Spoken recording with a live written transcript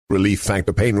Relief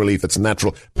Factor. Pain relief that's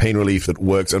natural, pain relief that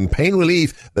works, and pain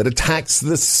relief that attacks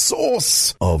the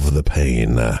source of the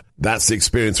pain. That's the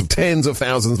experience of tens of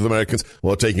thousands of Americans who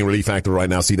are taking Relief Factor right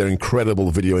now. See their incredible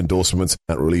video endorsements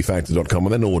at relieffactor.com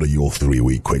and then order your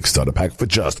 3-week quick starter pack for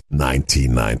just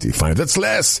 $19.95. That's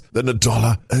less than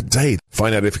 $1 a day.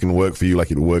 Find out if it can work for you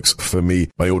like it works for me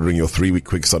by ordering your 3-week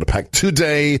quick starter pack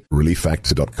today.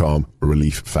 relieffactor.com,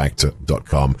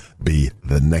 relieffactor.com. Be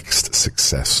the next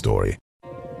success story.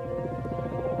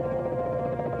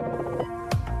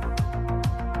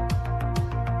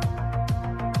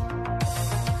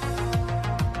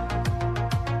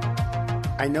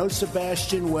 I know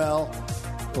Sebastian well.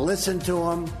 Listen to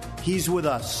him. He's with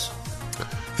us.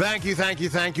 Thank you.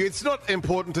 It's not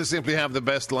important to simply have the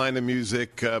best line of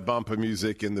music, bumper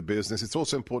music in the business. It's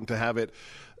also important to have it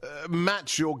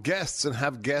match your guests and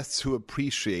have guests who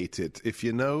appreciate it. If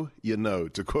you know, you know.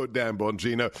 To quote Dan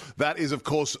Bongino, that is, of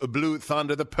course, Blue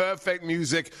Thunder, the perfect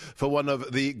music for one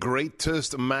of the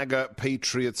greatest MAGA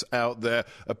patriots out there.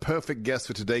 A perfect guest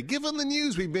for today, given the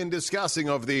news we've been discussing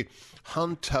of the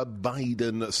Hunter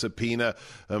Biden subpoena,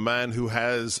 a man who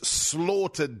has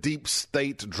slaughtered deep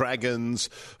state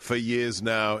dragons for years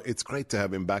now. It's great to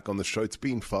have him back on the show. It's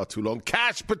been far too long.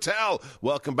 Kash Patel,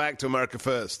 welcome back to America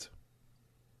First.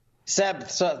 Seb,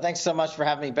 thanks so much for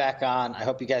having me back on. I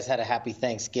hope you guys had a happy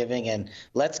Thanksgiving, and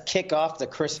let's kick off the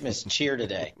Christmas cheer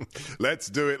today. Let's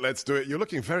do it. You're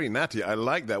looking very natty. I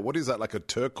like that. What is that, like a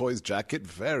turquoise jacket?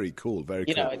 Very cool, cool.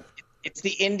 You know, it's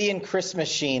the Indian Christmas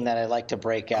sheen that I like to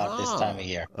break out this time of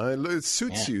year. It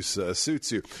suits you, sir.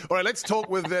 Suits you. All right, let's talk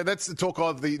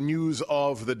of the news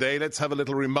of the day. Let's have a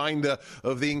little reminder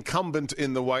of the incumbent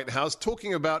in the White House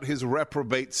talking about his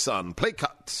reprobate son. Play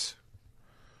cut.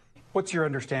 What's your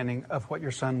understanding of what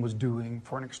your son was doing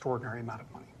for an extraordinary amount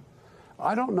of money?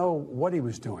 I don't know what he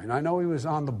was doing. I know he was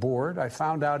on the board. I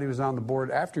found out he was on the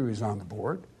board after he was on the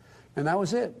board, and that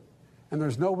was it. And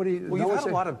there's nobody... Well, you've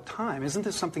had a lot of time. Isn't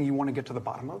this something you want to get to the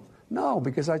bottom of? No,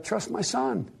 because I trust my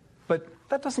son. But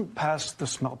that doesn't pass the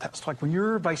smell test. Like, when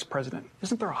you're vice president,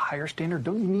 isn't there a higher standard?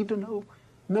 Don't you need to know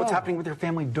what's happening with your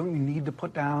family? Don't you need to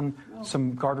put down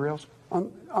some guardrails?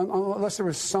 Unless there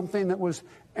was something that was...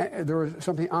 there was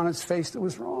something on its face that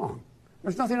was wrong.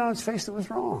 There's nothing on its face that was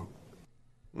wrong.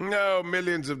 No,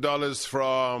 millions of dollars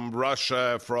from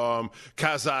Russia, from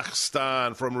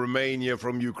Kazakhstan, from Romania,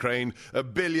 from Ukraine,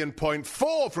 $1.4 billion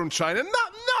from China.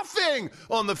 Nothing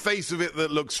on the face of it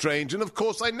that looks strange. And, of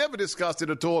course, I never discussed it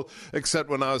at all, except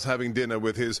when I was having dinner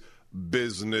with his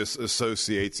business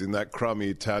associates in that crummy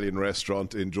Italian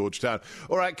restaurant in Georgetown.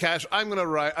 All right, Kash, I'm going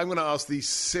to ask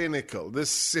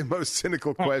the most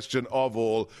cynical question of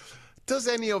all. Does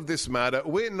any of this matter?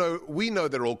 We know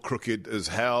they're all crooked as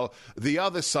hell. The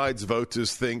other side's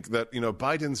voters think that,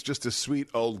 Biden's just a sweet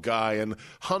old guy and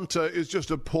Hunter is just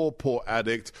a poor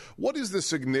addict. What is the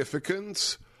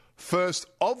significance, first,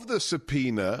 of the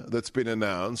subpoena that's been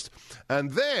announced,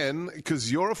 and then,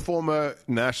 because you're a former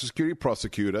national security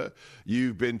prosecutor,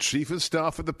 you've been chief of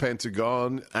staff at the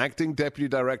Pentagon, acting deputy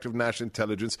director of national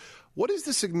intelligence, what is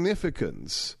the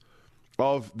significance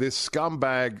of this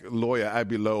scumbag lawyer,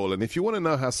 Abbe Lowell? And if you want to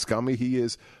know how scummy he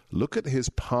is, look at his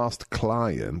past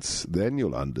clients, then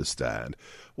you'll understand.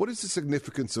 What is the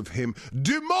significance of him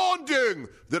demanding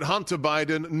that Hunter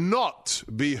Biden not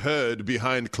be heard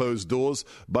behind closed doors,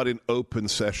 but in open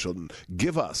session?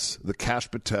 Give us the Kash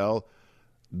Patel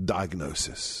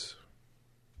diagnosis.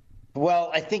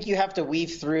 Well, I think you have to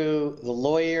weave through the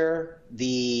lawyer,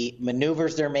 the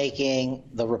maneuvers they're making,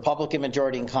 the Republican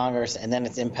majority in Congress, and then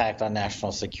its impact on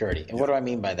national security. And what do I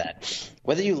mean by that?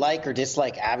 Whether you like or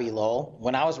dislike Abbe Lowell,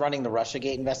 when I was running the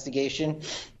Russiagate investigation,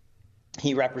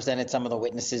 he represented some of the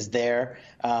witnesses there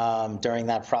during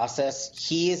that process.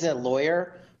 He is a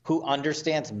lawyer who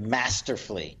understands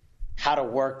masterfully how to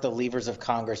work the levers of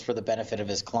Congress for the benefit of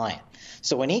his client.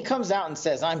 So when he comes out and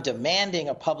says, I'm demanding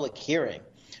a public hearing,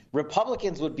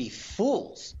 Republicans would be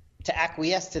fools to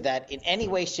acquiesce to that in any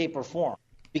way, shape, or form,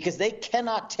 because they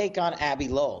cannot take on Abbe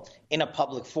Lowell in a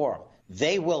public forum.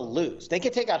 They will lose. They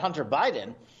can take out Hunter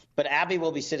Biden, but Abbe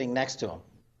will be sitting next to him.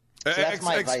 So that's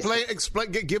my advice.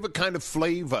 Give a kind of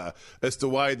flavor as to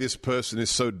why this person is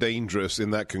so dangerous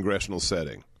in that congressional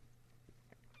setting.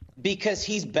 Because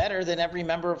he's better than every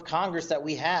member of Congress that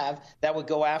we have that would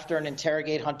go after and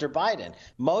interrogate Hunter Biden.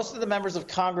 Most of the members of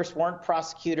Congress weren't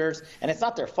prosecutors, and it's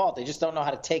not their fault. They just don't know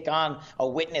how to take on a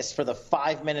witness for the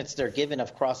 5 minutes they're given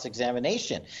of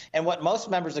cross-examination. And what most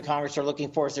members of Congress are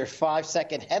looking for is their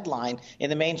 5-second headline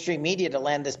in the mainstream media to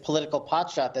land this political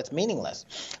potshot that's meaningless.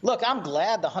 Look, I'm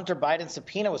glad the Hunter Biden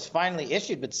subpoena was finally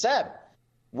issued, but Seb,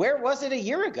 Where was it a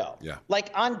year ago? Yeah. Like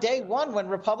on day one when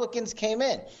Republicans came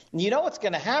in. And you know what's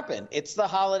going to happen. It's the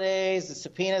holidays, the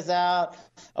subpoena's out.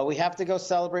 Oh, we have to go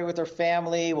celebrate with our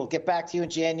family. We'll get back to you in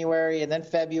January and then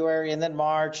February and then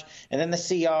March and then the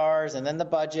CRs and then the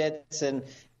budgets. And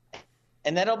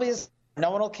then it'll be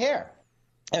no one will care.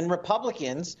 And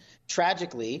Republicans,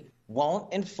 tragically,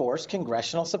 won't enforce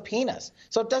congressional subpoenas.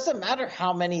 So it doesn't matter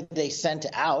how many they sent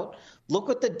out. Look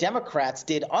what the Democrats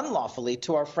did unlawfully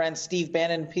to our friends Steve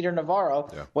Bannon and Peter Navarro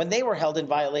when they were held in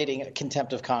violating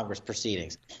contempt of Congress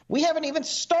proceedings. We haven't even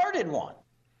started one.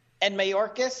 And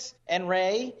Mayorkas and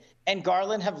Wray and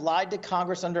Garland have lied to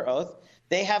Congress under oath.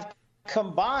 They have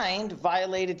combined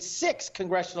violated 6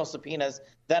 congressional subpoenas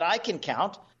that I can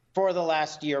count for the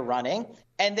last year running,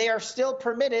 and they are still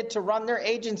permitted to run their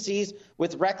agencies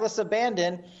with reckless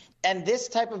abandon. And this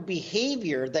type of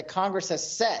behavior that Congress has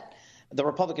set, the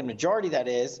Republican majority that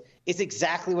is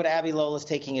exactly what Abby Lowell is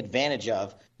taking advantage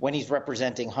of when he's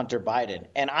representing Hunter Biden.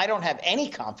 And I don't have any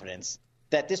confidence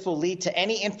that this will lead to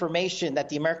any information that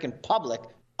the American public,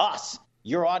 us,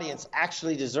 your audience,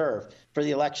 actually deserve for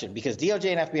the election, because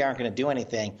DOJ and FBI aren't going to do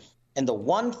anything. And the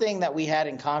one thing that we had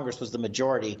in Congress was the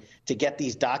majority to get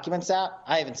these documents out.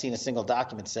 I haven't seen a single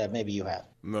document, Seb. Maybe you have.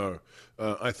 No,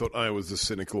 I thought I was the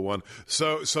cynical one.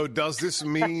 So does this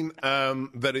mean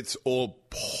that it's all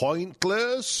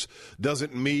pointless? Does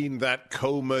it mean that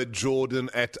Comer, Jordan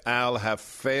et al. Have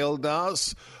failed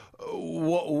us?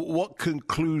 What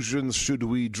conclusions should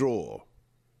we draw?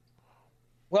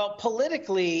 Well,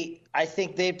 politically, I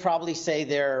think they'd probably say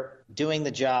they're doing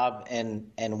the job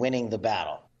and winning the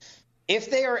battle. If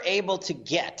they are able to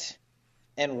get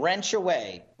and wrench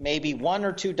away maybe 1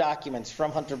 or 2 documents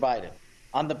from Hunter Biden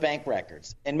on the bank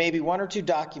records and maybe 1 or 2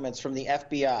 documents from the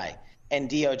FBI and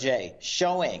DOJ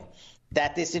showing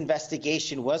that this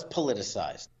investigation was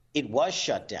politicized, it was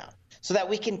shut down, so that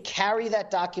we can carry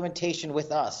that documentation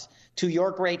with us to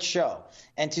your great show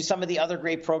and to some of the other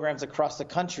great programs across the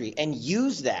country and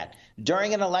use that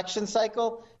during an election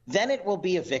cycle, then it will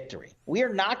be a victory. We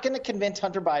are not going to convince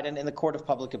Hunter Biden in the court of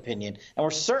public opinion, and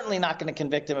we're certainly not going to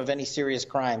convict him of any serious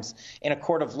crimes in a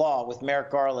court of law with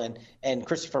Merrick Garland and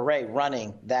Christopher Wray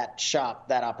running that shop,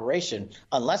 that operation,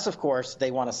 unless, of course, they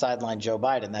want to sideline Joe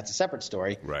Biden. That's a separate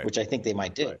story, which I think they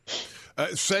might do.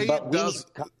 Say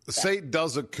it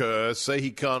does occur. Say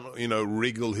he can't,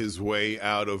 wriggle his way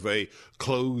out of a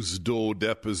closed-door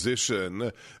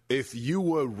deposition. If you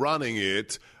were running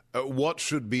it, what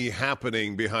should be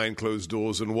happening behind closed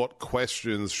doors, and what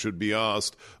questions should be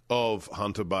asked of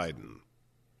Hunter Biden?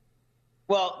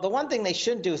 Well, the one thing they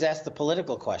shouldn't do is ask the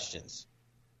political questions.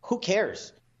 Who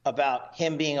cares about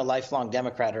him being a lifelong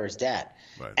Democrat or his dad?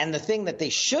 Right. And the thing that they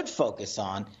should focus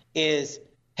on is,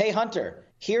 hey, Hunter,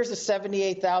 here's a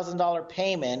 $78,000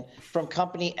 payment from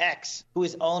company X who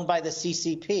is owned by the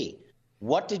CCP.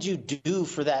 What did you do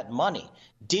for that money?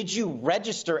 Did you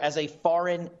register as a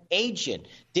foreign agent?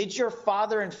 Did your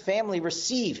father and family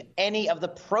receive any of the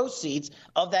proceeds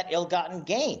of that ill-gotten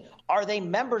gain? Are they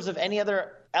members of any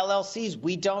other LLCs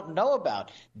we don't know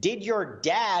about? Did your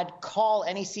dad call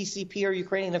any CCP or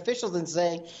Ukrainian officials and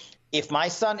say, if my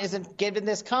son isn't given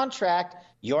this contract,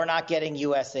 you're not getting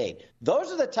U.S. aid?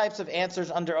 Those are the types of answers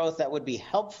under oath that would be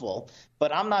helpful,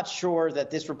 but I'm not sure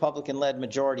that this Republican-led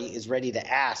majority is ready to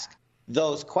ask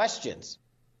those questions.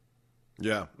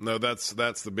 Yeah, no, that's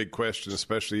the big question,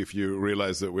 especially if you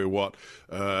realize that we're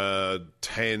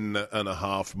 10 and a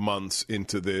half months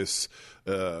into this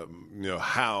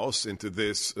House, into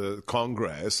this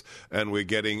Congress, and we're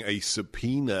getting a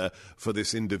subpoena for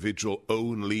this individual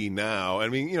only now. I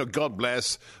mean, God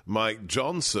bless Mike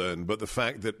Johnson, but the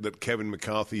fact that Kevin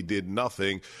McCarthy did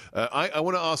nothing. I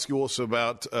want to ask you also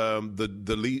about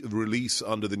the release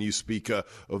under the new speaker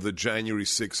of the January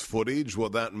 6th footage,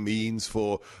 what that means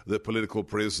for the political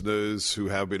prisoners who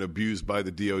have been abused by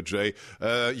the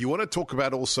DOJ. You want to talk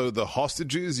about also the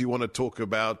hostages. You want to talk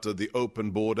about the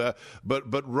open border.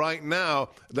 But right now,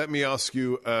 let me ask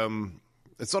you,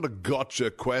 it's not a gotcha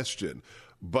question,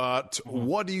 but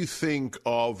what do you think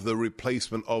of the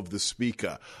replacement of the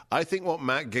speaker? I think what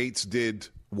Matt Gaetz did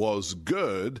was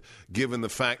good, given the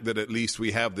fact that at least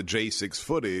we have the J6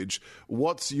 footage.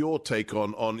 What's your take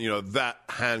on that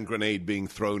hand grenade being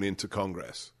thrown into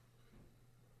Congress?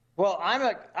 Well,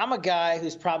 I'm a guy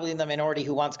who's probably in the minority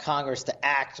who wants Congress to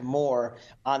act more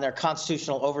on their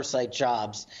constitutional oversight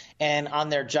jobs and on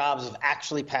their jobs of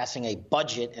actually passing a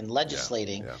budget and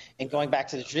legislating and going back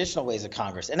to the traditional ways of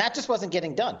Congress. And that just wasn't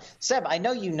getting done. Seb, I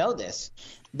know you know this,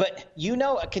 but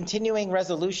a continuing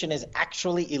resolution is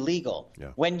actually illegal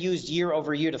when used year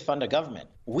over year to fund a government.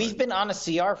 We've been on a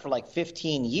CR for like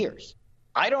 15 years.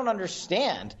 I don't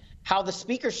understand how the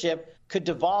speakership could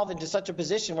devolve into such a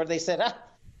position where they said,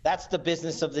 that's the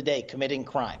business of the day, committing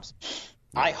crimes.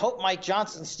 I hope Mike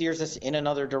Johnson steers us in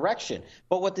another direction.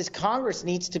 But what this Congress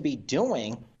needs to be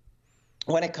doing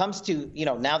when it comes to,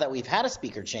 now that we've had a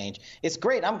speaker change, it's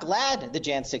great. I'm glad the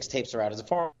Jan 6 tapes are out. As a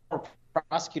former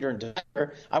prosecutor and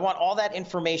defender, I want all that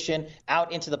information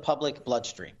out into the public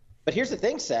bloodstream. But here's the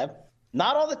thing, Seb.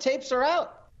 Not all the tapes are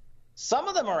out. Some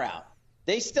of them are out.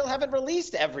 They still haven't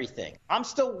released everything. I'm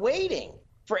still waiting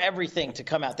for everything to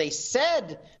come out. They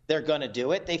said they're going to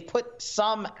do it. They've put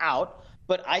some out,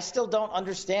 but I still don't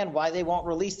understand why they won't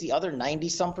release the other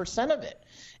 90-some% of it.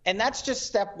 And that's just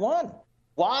step one.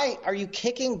 Why are you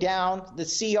kicking down the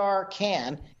CR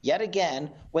can yet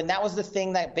again when that was the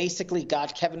thing that basically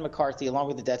got Kevin McCarthy, along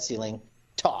with the debt ceiling,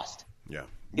 tossed? Yeah.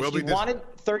 If you wanted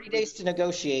 30 days to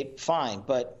negotiate, fine,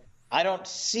 but I don't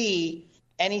see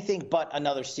anything but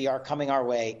another CR coming our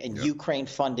way and Ukraine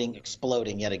funding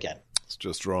exploding yet again. It's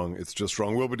just wrong. It's just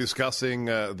wrong. We'll be discussing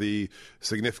the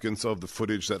significance of the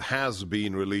footage that has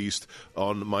been released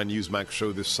on my Newsmax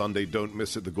show this Sunday. Don't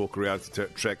miss it. The Gorka Reality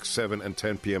Check, 7 and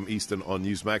 10 p.m. Eastern on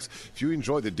Newsmax. If you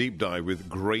enjoy the deep dive with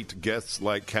great guests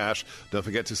like Kash, don't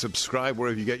forget to subscribe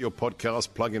wherever you get your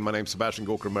podcast. Plug in My Name's Sebastian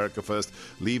Gorka, America First.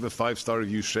 Leave a 5-star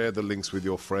review. Share the links with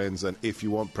your friends. And if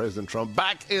you want President Trump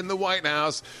back in the White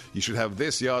House, you should have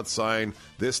this yard sign,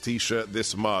 this T-shirt,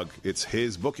 this mug. It's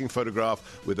his booking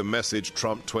photograph with a message,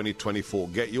 Trump 2024.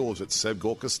 Get yours at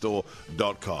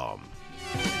sebgorkastore.com.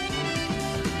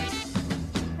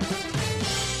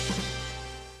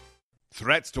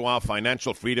 Threats to our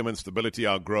financial freedom and stability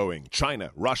are growing.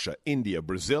 China, Russia, India,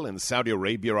 Brazil, and Saudi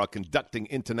Arabia are conducting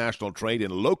international trade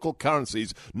in local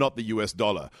currencies, not the US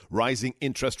dollar. Rising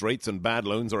interest rates and bad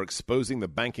loans are exposing the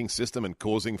banking system and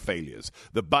causing failures.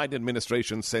 The Biden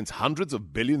administration sends hundreds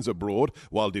of billions abroad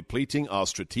while depleting our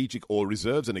strategic oil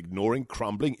reserves and ignoring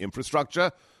crumbling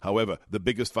infrastructure. However, the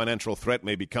biggest financial threat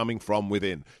may be coming from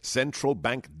within. Central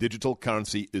bank digital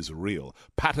currency is real.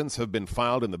 Patents have been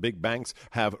filed and the big banks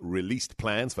have released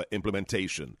plans for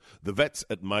implementation. The vets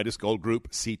at Midas Gold Group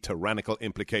see tyrannical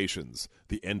implications.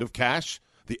 The end of cash?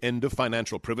 The end of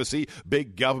financial privacy?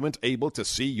 Big government able to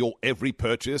see your every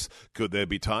purchase? Could there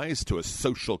be ties to a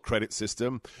social credit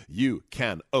system? You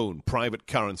can own private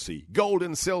currency, gold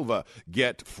and silver.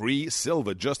 Get free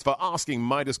silver just for asking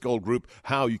Midas Gold Group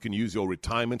how you can use your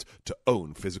retirement to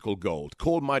own physical gold.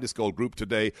 Call Midas Gold Group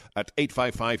today at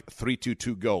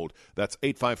 855-322-GOLD. That's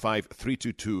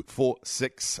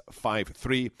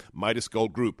 855-322-4653,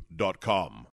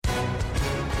 MidasGoldGroup.com.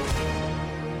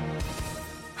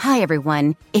 Hi,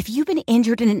 everyone. If you've been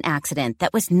injured in an accident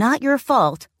that was not your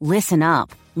fault, listen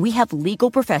up. We have legal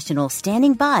professionals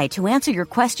standing by to answer your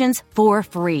questions for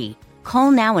free. Call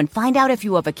now and find out if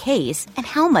you have a case and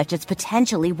how much it's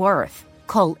potentially worth.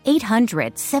 Call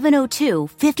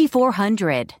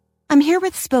 800-702-5400. I'm here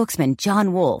with spokesman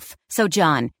John Wolf. So,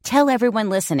 John, tell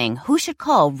everyone listening who should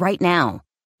call right now.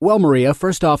 Well, Maria,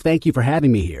 first off, thank you for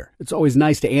having me here. It's always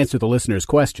nice to answer the listeners'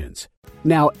 questions.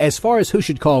 Now, as far as who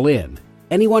should call in,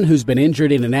 anyone who's been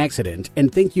injured in an accident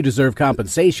and think you deserve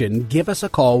compensation, give us a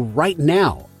call right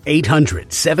now.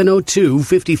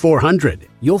 800-702-5400.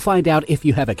 You'll find out if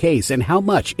you have a case and how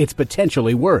much it's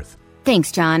potentially worth.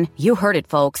 Thanks, John. You heard it,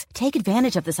 folks. Take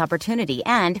advantage of this opportunity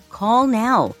and call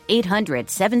now.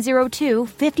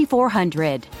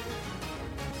 800-702-5400.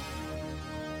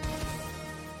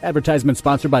 Advertisement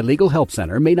sponsored by Legal Help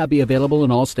Center. May not be available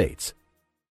in all states.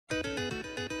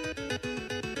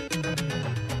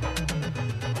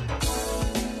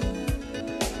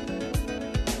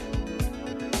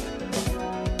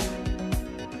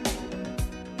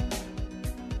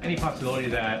 Any possibility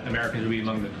that Americans will be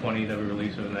among the 20 that we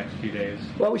release over the next few days?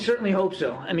 Well, we certainly hope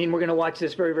so. I mean, we're going to watch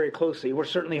this very, very closely. We're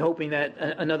certainly hoping that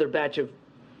another batch of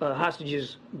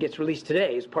hostages gets released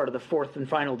today as part of the fourth and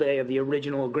final day of the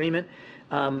original agreement.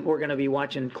 We're going to be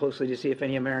watching closely to see if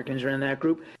any Americans are in that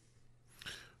group.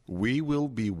 We will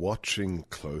be watching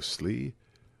closely.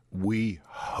 We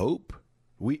hope.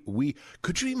 We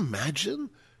could you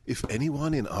imagine if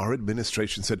anyone in our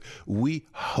administration said, we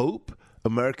hope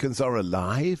Americans are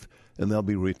alive and they'll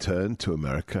be returned to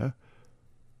America?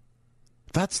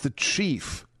 That's the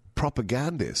chief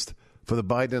propagandist for the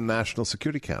Biden National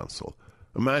Security Council,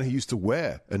 a man who used to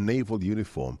wear a naval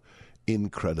uniform.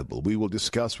 Incredible. We will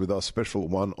discuss with our special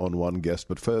one-on-one guest.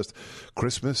 But first,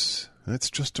 Christmas, it's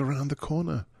just around the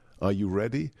corner. Are you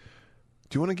ready?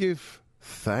 Do you want to give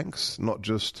thanks, not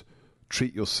just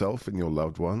treat yourself and your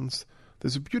loved ones?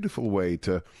 There's a beautiful way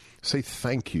to say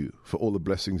thank you for all the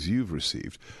blessings you've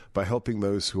received by helping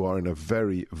those who are in a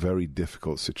very, very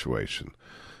difficult situation.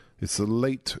 It's the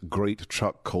late, great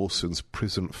Chuck Colson's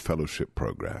Prison Fellowship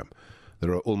Program.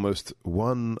 There are almost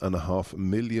 1.5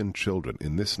 million children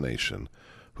in this nation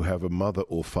who have a mother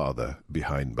or father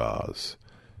behind bars.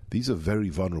 These are very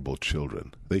vulnerable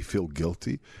children. They feel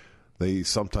guilty. They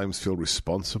sometimes feel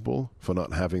responsible for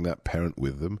not having that parent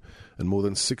with them, and more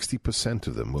than 60%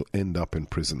 of them will end up in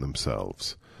prison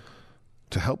themselves.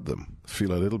 To help them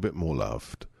feel a little bit more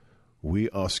loved, we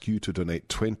ask you to donate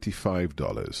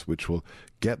 $25, which will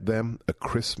get them a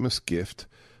Christmas gift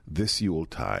this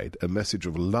Yuletide, a message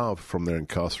of love from their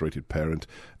incarcerated parent,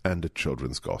 and a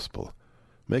children's gospel.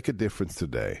 Make a difference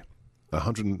today.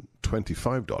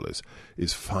 $125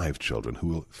 is 5 children who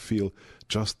will feel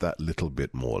just that little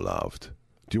bit more loved.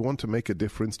 Do you want to make a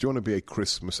difference? Do you want to be a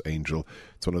Christmas angel?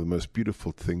 It's one of the most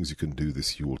beautiful things you can do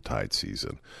this Yuletide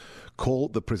season. Call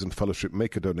the Prison Fellowship.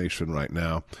 Make a donation right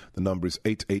now. The number is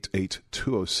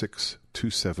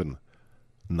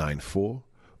 888-206-2794.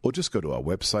 Or just go to our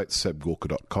website,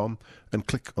 sebgorka.com, and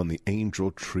click on the Angel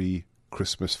Tree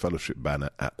Christmas Fellowship banner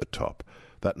at the top.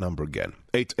 That number again,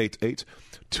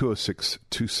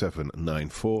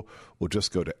 888-206-2794, or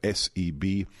just go to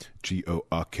SEBGORKA,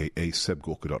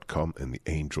 sebgorka.com, and the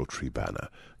Angel Tree banner.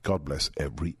 God bless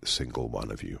every single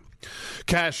one of you.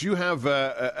 Kash, you have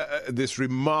this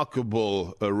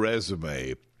remarkable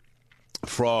resume,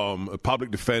 from a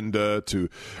public defender to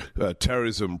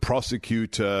terrorism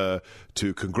prosecutor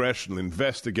to congressional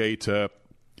investigator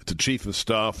to chief of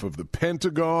staff of the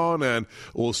Pentagon, and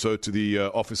also to the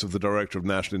Office of the Director of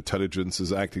National Intelligence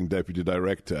as acting deputy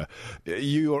director.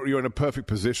 You're in a perfect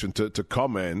position to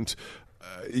comment.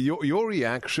 Your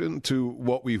reaction to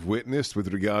what we've witnessed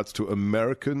with regards to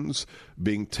Americans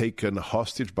being taken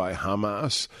hostage by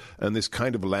Hamas, and this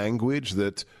kind of language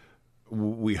that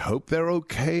we hope they're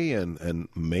okay, and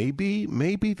maybe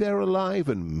they're alive,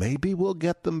 and maybe we'll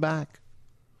get them back.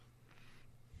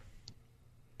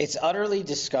 It's utterly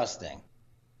disgusting.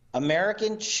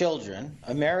 American children,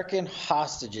 American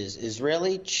hostages,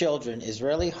 Israeli children,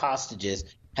 Israeli hostages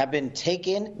have been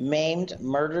taken, maimed,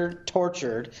 murdered,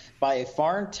 tortured by a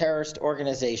foreign terrorist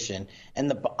organization,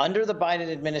 and under the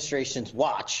Biden administration's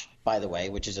watch, by the way,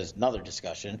 which is another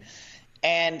discussion.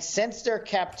 And since their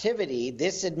captivity,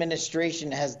 this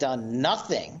administration has done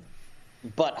nothing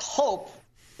but hope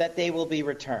that they will be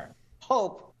returned,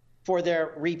 hope for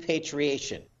their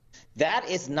repatriation. That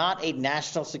is not a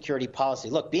national security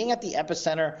policy. Look, being at the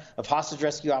epicenter of hostage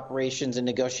rescue operations and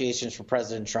negotiations for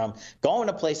President Trump, going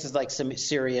to places like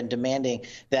Syria and demanding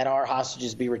that our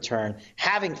hostages be returned,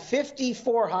 having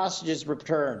 54 hostages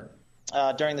returned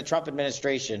during the Trump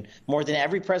administration, more than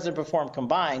every president before him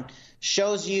combined,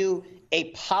 shows you a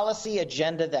policy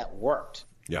agenda that worked.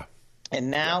 Yeah.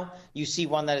 And now you see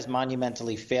one that is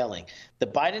monumentally failing. The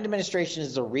Biden administration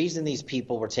is the reason these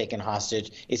people were taken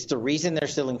hostage. It's the reason they're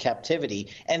still in captivity.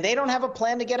 And they don't have a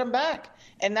plan to get them back.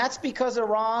 And that's because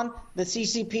Iran, the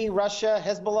CCP, Russia,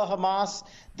 Hezbollah, Hamas,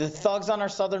 the thugs on our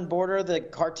southern border, the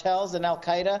cartels, and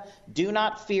al-Qaeda do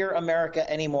not fear America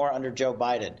anymore under Joe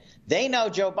Biden. They know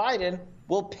Joe Biden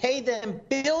will pay them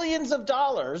billions of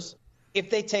dollars if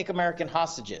they take American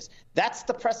hostages. That's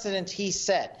the precedent he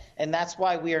set, and that's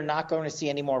why we are not going to see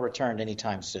any more returned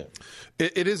anytime soon.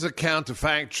 It is a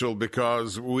counterfactual,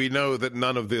 because we know that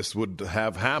none of this would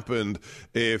have happened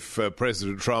if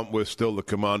President Trump was still the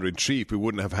commander-in-chief. We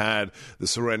wouldn't have had the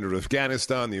surrender of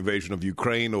Afghanistan, the invasion of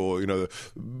Ukraine, or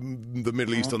the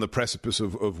Middle East on the precipice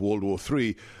of World War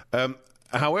III.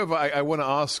 However, I want to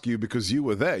ask you, because you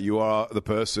were there, you are the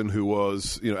person who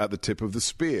was, at the tip of the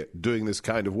spear doing this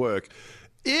kind of work.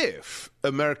 If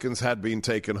Americans had been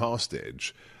taken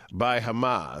hostage by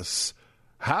Hamas,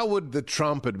 how would the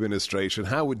Trump administration,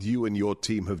 how would you and your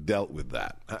team have dealt with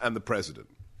that, and the president?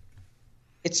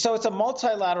 It's a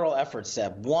multilateral effort,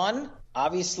 Seb. One,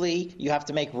 obviously, you have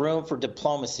to make room for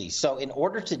diplomacy. So in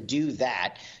order to do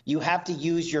that, you have to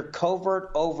use your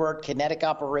covert, overt, kinetic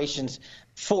operations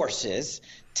forces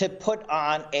to put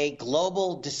on a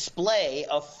global display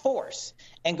of force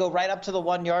and go right up to the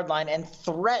 1 yard line and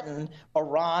threaten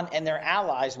Iran and their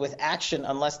allies with action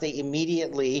unless they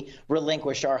immediately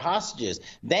relinquish our hostages.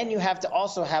 Then you have to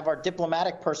also have our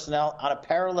diplomatic personnel on a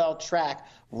parallel track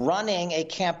running a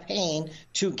campaign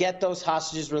to get those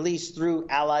hostages released through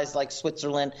allies like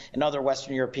Switzerland and other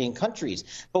Western European countries.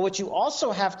 But what you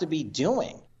also have to be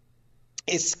doing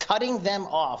is cutting them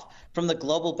off from the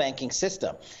global banking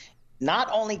system, not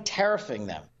only tariffing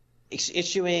them,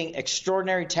 issuing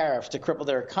extraordinary tariffs to cripple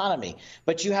their economy.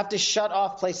 But you have to shut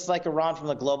off places like Iran from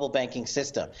the global banking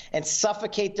system and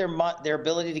suffocate their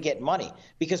ability to get money.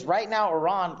 Because right now,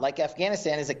 Iran, like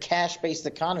Afghanistan, is a cash-based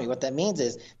economy. What that means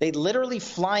is they literally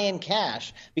fly in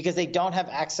cash because they don't have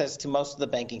access to most of the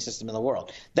banking system in the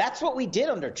world. That's what we did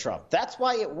under Trump. That's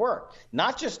why it worked,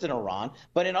 not just in Iran,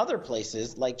 but in other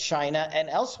places like China and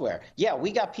elsewhere. Yeah,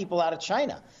 we got people out of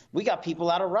China. We got people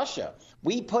out of Russia.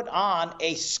 We put on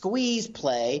a squeeze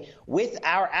play with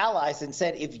our allies and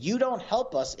said, if you don't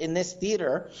help us in this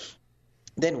theater,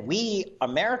 then we,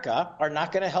 America, are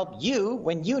not going to help you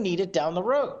when you need it down the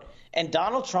road. And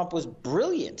Donald Trump was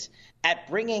brilliant at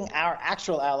bringing our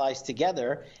actual allies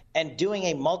together and doing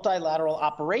a multilateral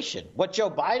operation. What Joe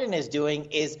Biden is doing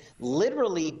is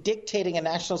literally dictating a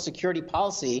national security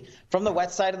policy from the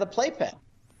wet side of the playpen.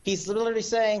 He's literally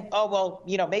saying, oh, well,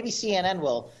 maybe CNN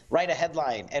will write a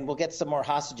headline and we'll get some more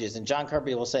hostages. And John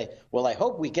Kirby will say, well, I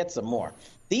hope we get some more.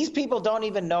 These people don't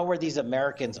even know where these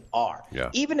Americans are.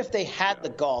 Yeah. Even if they had the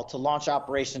gall to launch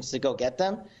operations to go get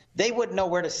them, they wouldn't know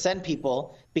where to send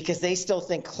people because they still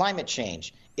think climate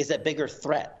change is a bigger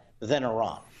threat than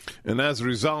Iran. And as a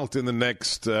result, in the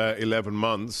next 11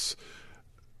 months,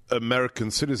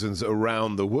 American citizens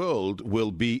around the world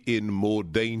will be in more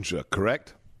danger,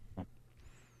 correct?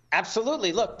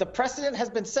 Absolutely. Look, the precedent has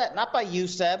been set, not by you,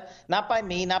 Seb, not by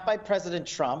me, not by President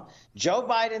Trump. Joe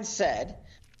Biden said,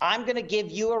 I'm going to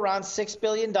give you around $6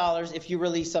 billion if you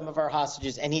release some of our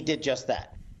hostages, and he did just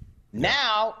that.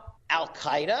 Now,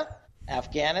 Al-Qaeda,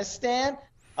 Afghanistan,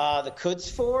 the Quds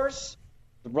Force,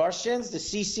 the Russians, the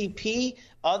CCP,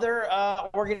 other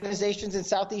organizations in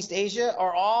Southeast Asia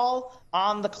are all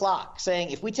on the clock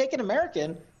saying, if we take an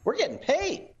American, we're getting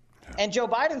paid. And Joe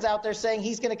Biden's out there saying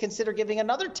he's going to consider giving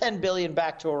another $10 billion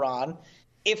back to Iran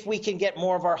if we can get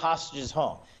more of our hostages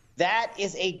home. That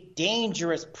is a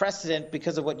dangerous precedent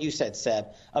because of what you said, Seb.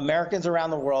 Americans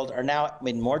around the world are now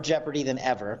in more jeopardy than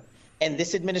ever. And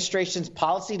this administration's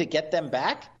policy to get them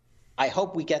back, I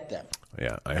hope we get them.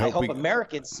 Yeah, I hope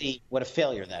Americans see what a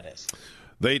failure that is.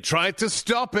 They tried to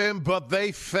stop him, but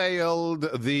they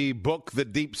failed. The book The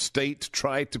Deep State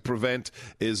Tried to Prevent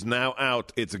is now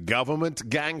out. It's Government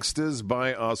Gangsters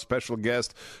by our special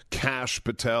guest, Kash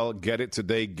Patel. Get it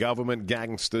today,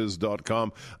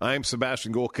 governmentgangsters.com. I'm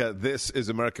Sebastian Gorka. This is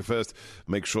America First.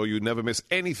 Make sure you never miss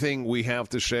anything we have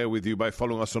to share with you by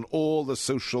following us on all the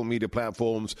social media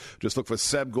platforms. Just look for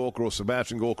Seb Gorka or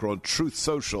Sebastian Gorka on Truth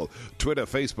Social, Twitter,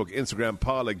 Facebook, Instagram,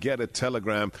 Parler, Get It,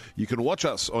 Telegram. You can watch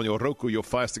us on your Roku, your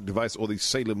Fire Stick device, or the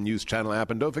Salem News Channel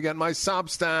app. And don't forget my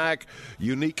Substack.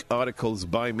 Unique articles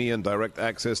by me and direct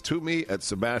access to me at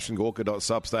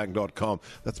sebastiangorka.substack.com.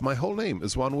 That's my whole name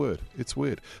is one word. It's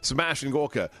weird.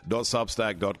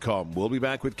 sebastiangorka.substack.com. We'll be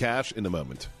back with Kash in a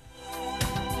moment.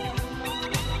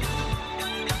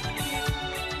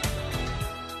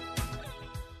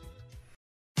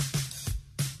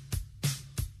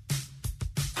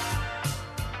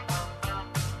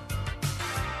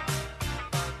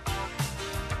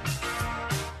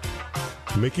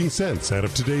 Making sense out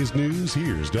of today's news,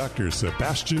 here's Dr.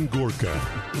 Sebastian Gorka.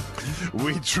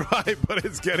 We try, but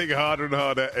it's getting harder and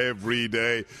harder every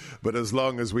day. But as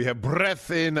long as we have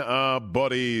breath in our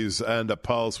bodies and a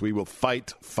pulse, we will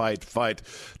fight, fight, fight.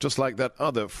 Just like that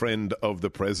other friend of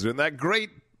the president, that great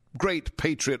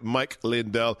patriot Mike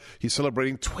Lindell. He's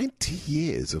celebrating 20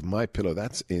 years of MyPillow.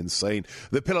 That's insane.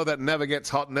 The pillow that never gets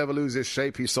hot, never loses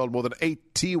shape. He sold more than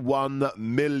 81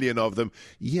 million of them.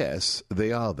 Yes,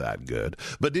 they are that good.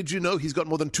 But did you know he's got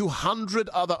more than 200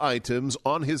 other items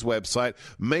on his website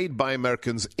made by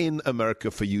Americans in America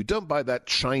for you? Don't buy that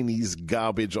Chinese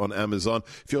garbage on Amazon.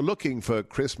 If you're looking for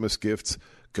Christmas gifts,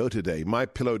 go today,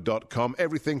 MyPillow.com.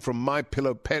 Everything from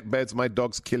MyPillow pet beds, my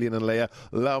dogs Killian and Leia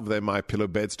love their MyPillow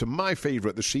beds, to my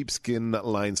favorite, the sheepskin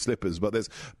line slippers. But there's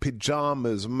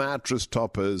pajamas, mattress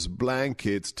toppers,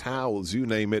 blankets, towels, you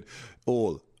name it,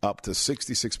 all up to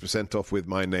 66% off with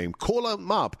my name. Call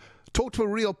them up. Talk to a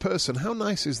real person. How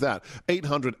nice is that?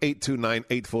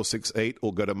 800-829-8468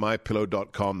 or go to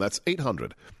MyPillow.com. That's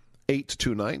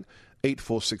 800-829-8468.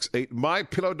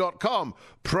 MyPillow.com,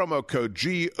 promo code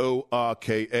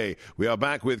GORKA. We are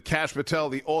back with Kash Patel,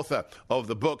 the author of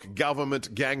the book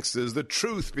Government Gangsters, the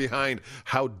truth behind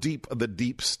how deep the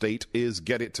deep state is.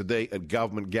 Get it today at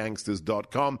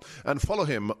governmentgangsters.com and follow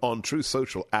him on Truth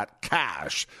Social at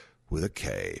Kash with a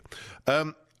K.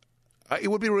 It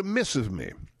would be remiss of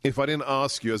me if I didn't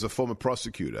ask you, as a former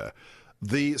prosecutor,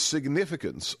 the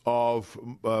significance of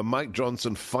Mike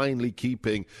Johnson finally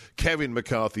keeping Kevin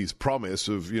McCarthy's promise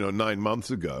of 9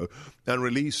 months ago and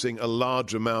releasing a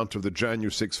large amount of the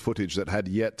January 6 footage that had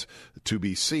yet to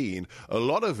be seen, a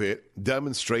lot of it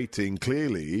demonstrating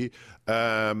clearly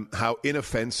how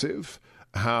inoffensive,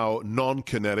 how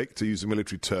non-kinetic, to use a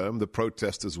military term, the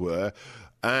protesters were,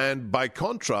 and by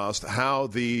contrast, how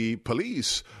the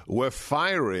police were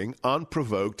firing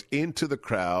unprovoked into the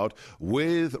crowd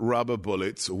with rubber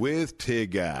bullets, with tear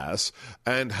gas,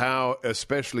 and how,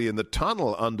 especially in the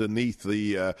tunnel underneath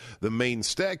the main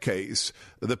staircase,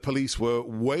 the police were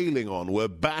were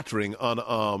battering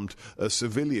unarmed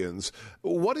civilians.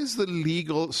 What is the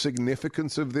legal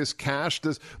significance of this, Kash?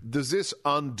 Does this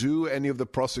undo any of the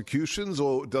prosecutions,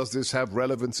 or does this have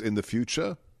relevance in the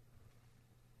future?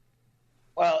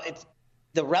 Well,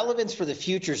 the relevance for the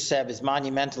future, Seb, is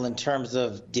monumental in terms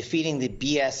of defeating the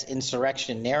BS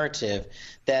insurrection narrative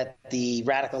that the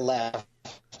radical left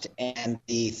and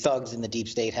the thugs in the deep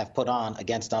state have put on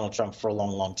against Donald Trump for a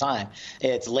long, long time.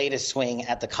 Its latest swing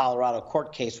at the Colorado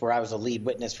court case, where I was a lead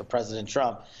witness for President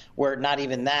Trump, where not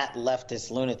even that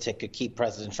leftist lunatic could keep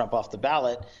President Trump off the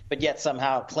ballot, but yet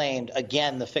somehow claimed,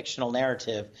 again, the fictional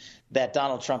narrative that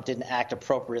Donald Trump didn't act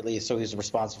appropriately, so he was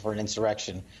responsible for an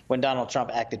insurrection, when Donald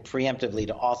Trump acted preemptively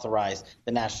to authorize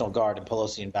the National Guard, and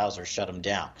Pelosi and Bowser shut him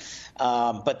down.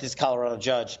 But this Colorado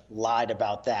judge lied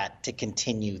about that to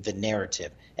continue the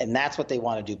narrative, and that's what they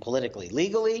want to do politically.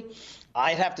 Legally,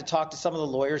 I'd have to talk to some of the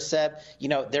lawyers, Seb.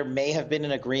 There may have been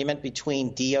an agreement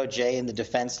between DOJ and the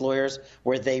defense lawyers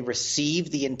where they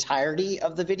received the entirety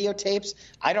of the videotapes.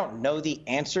 I don't know the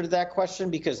answer to that question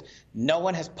because no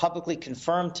one has publicly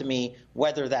confirmed to me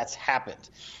whether that's happened.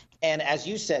 And as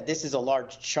you said, this is a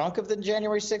large chunk of the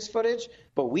January 6th footage,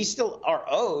 but we still are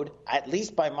owed, at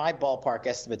least by my ballpark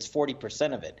estimates,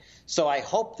 40% of it. So I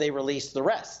hope they release the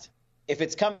rest. If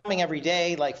it's coming every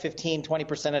day, like 15,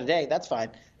 20% a day, that's fine.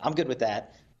 I'm good with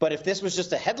that. But if this was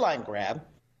just a headline grab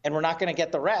and we're not going to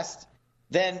get the rest,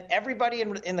 then everybody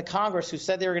in the Congress who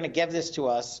said they were going to give this to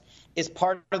us is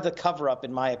part of the cover-up,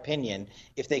 in my opinion,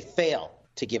 if they fail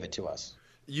to give it to us.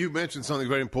 You mentioned something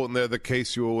very important there, the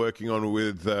case you were working on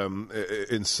with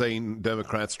insane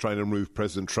Democrats trying to remove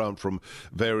President Trump from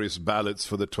various ballots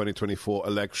for the 2024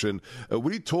 election.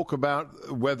 Will you talk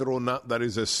about whether or not that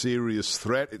is a serious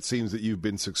threat? It seems that you've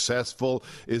been successful.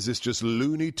 Is this just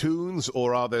Looney Tunes,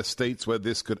 or are there states where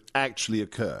this could actually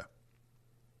occur?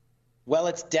 Well,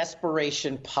 it's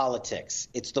desperation politics.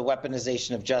 It's the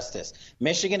weaponization of justice.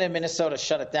 Michigan and Minnesota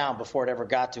shut it down before it ever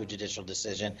got to a judicial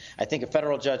decision. I think a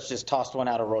federal judge just tossed one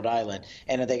out of Rhode Island,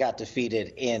 and they got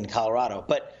defeated in Colorado.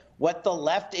 But what the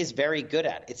left is very good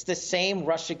at, it's the same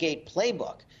Russiagate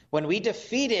playbook. When we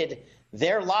defeated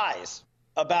their lies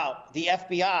about the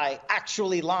FBI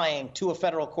actually lying to a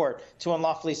federal court to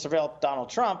unlawfully surveil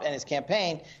Donald Trump and his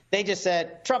campaign, they just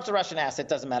said, Trump's a Russian asset,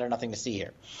 doesn't matter, nothing to see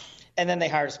here. And then they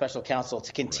hired a special counsel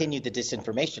to continue the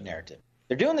disinformation narrative.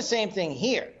 They're doing the same thing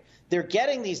here. They're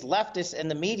getting these leftists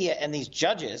and the media and these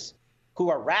judges who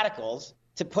are radicals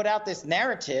to put out this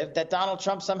narrative that Donald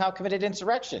Trump somehow committed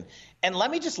insurrection. And let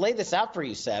me just lay this out for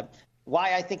you, Seb,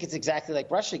 why I think it's exactly like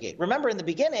Russiagate. Remember, in the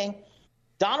beginning,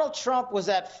 Donald Trump was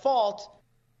at fault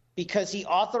because he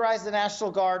authorized the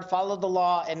National Guard, followed the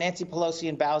law, and Nancy Pelosi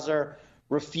and Bowser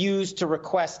refused to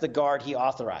request the guard he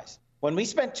authorized. When we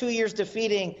spent 2 years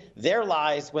defeating their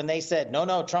lies when they said,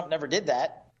 no, Trump never did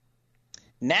that.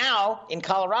 Now, in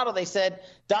Colorado, they said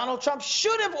Donald Trump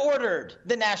should have ordered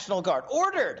the National Guard.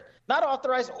 Ordered, not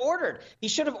authorized, ordered. He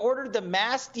should have ordered the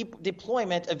mass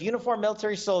deployment of uniformed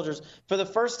military soldiers for the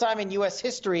first time in U.S.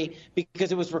 history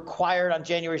because it was required on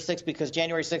January 6th, because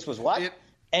January 6th was what?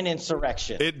 An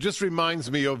insurrection. It just reminds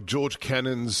me of George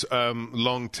Kennan's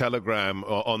long telegram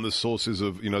on the sources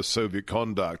of Soviet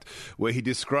conduct, where he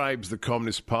describes the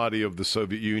Communist Party of the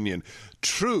Soviet Union.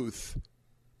 Truth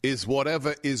is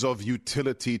whatever is of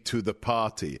utility to the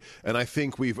party. And I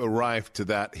think we've arrived to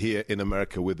that here in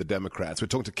America with the Democrats. We're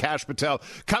talking to Kash Patel,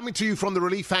 coming to you from the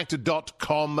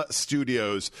ReliefFactor.com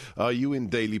studios. Are you in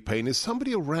daily pain? Is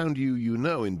somebody around you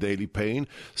in daily pain,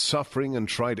 suffering and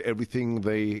tried everything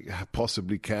they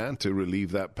possibly can to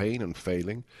relieve that pain and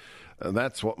failing?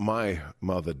 That's what my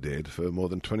mother did. For more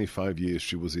than 25 years,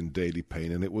 she was in daily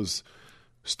pain, and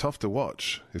it's tough to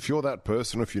watch. If you're that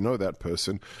person, or if you know that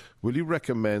person, will you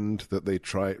recommend that they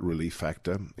try Relief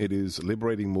Factor? It is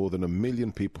liberating more than 1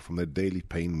 million people from their daily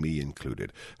pain, me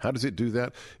included. How does it do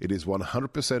that? It is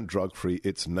 100% drug-free.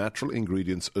 Its natural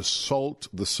ingredients assault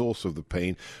the source of the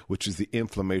pain, which is the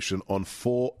inflammation, on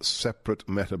 4 separate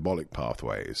metabolic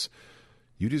pathways.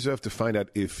 You deserve to find out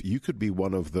if you could be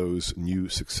one of those new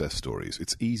success stories.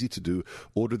 It's easy to do.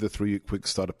 Order the 3 quick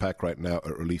starter pack right now at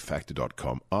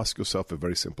relieffactor.com. Ask yourself a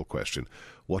very simple question.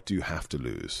 What do you have to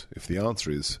lose? If the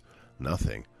answer is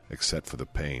nothing except for the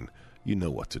pain, you know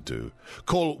what to do.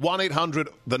 Call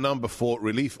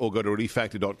 1-800-4-RELIEF or go to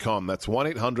relieffactor.com. That's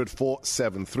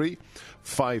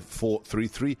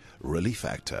 1-800-473-5433,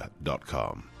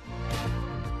 relieffactor.com.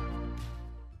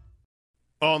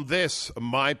 On this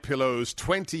MyPillow's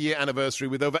 20-year anniversary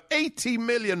with over 80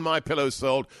 million MyPillows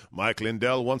sold, Mike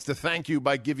Lindell wants to thank you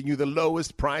by giving you the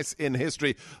lowest price in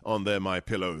history on their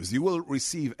MyPillows. You will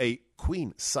receive a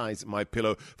queen-size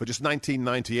MyPillow for just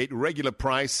 $19.98, regular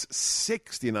price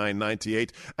 $69.98,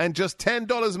 and just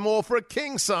 $10 more for a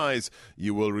king size.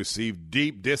 You will receive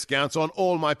deep discounts on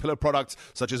all MyPillow products,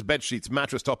 such as bed sheets,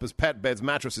 mattress toppers, pet beds,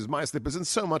 mattresses, my slippers, and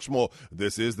so much more.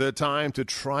 This is the time to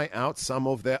try out some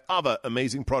of their other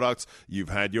amazing products you've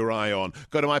had your eye on.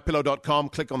 Go to MyPillow.com,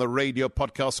 click on the radio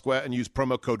podcast square, and use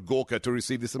promo code Gorka to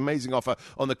receive this amazing offer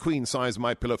on the queen-size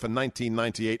MyPillow for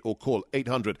 $19.98, or call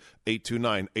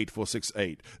 800-829-8468.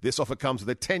 This offer comes with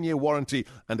a 10-year warranty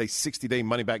and a 60-day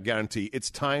money-back guarantee.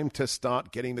 It's time to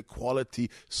start getting the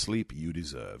quality sleep you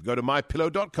deserve. Go to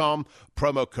MyPillow.com,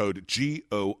 promo code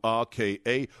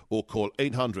GORKA, or call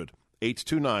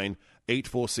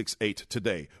 800-829-8468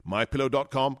 today.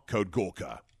 MyPillow.com, code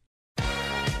Gorka.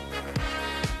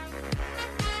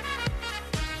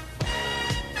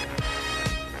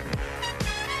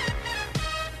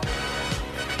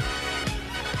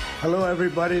 Hello,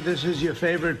 everybody. This is your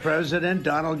favorite president,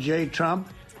 Donald J. Trump.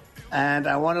 And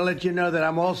I want to let you know that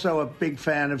I'm also a big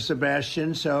fan of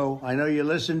Sebastian. So I know you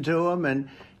listen to him, and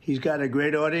he's got a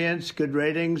great audience, good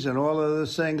ratings, and all of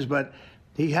those things. But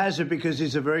he has it because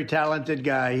he's a very talented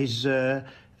guy. He's an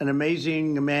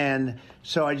amazing man.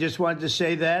 So I just wanted to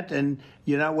say that. And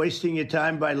you're not wasting your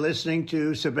time by listening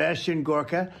to Sebastian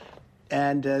Gorka.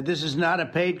 And this is not a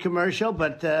paid commercial,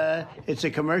 but it's a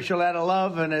commercial out of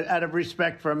love and out of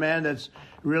respect for a man that's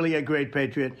really a great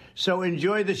patriot. So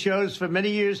enjoy the shows for many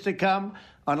years to come,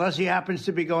 unless he happens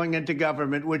to be going into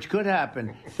government, which could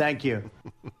happen. Thank you.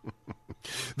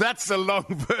 That's the long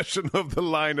version of the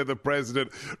line of the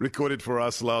president recorded for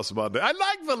us last Monday. I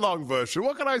like the long version.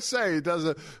 What can I say? It does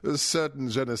a certain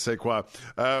je ne sais quoi.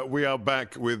 We are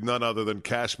back with none other than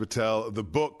Kash Patel. The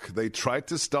book they tried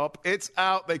to stop, it's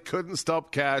out. They couldn't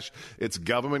stop Kash. It's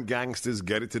Government Gangsters.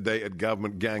 Get it today at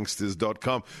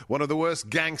governmentgangsters.com. One of the worst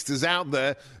gangsters out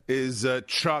there is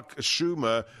Chuck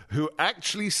Schumer, who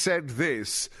actually said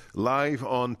this live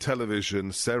on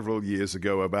television several years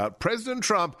ago about President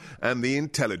Trump and the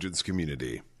intelligence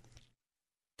community.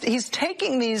 He's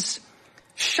taking these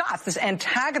shots, this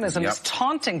antagonism, this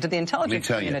taunting to the intelligence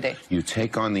community. You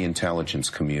take on the intelligence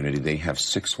community, they have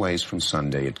 6 ways from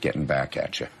Sunday at getting back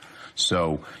at you.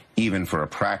 So even for a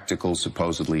practical,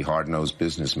 supposedly hard-nosed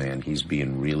businessman, he's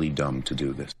being really dumb to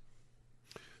do this.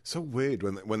 So weird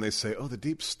when they say, oh, the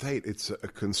deep state, it's a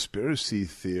conspiracy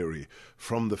theory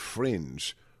from the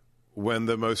fringe, when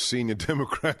the most senior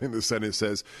Democrat in the Senate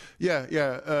says,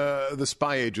 the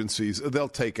spy agencies, they'll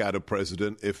take out a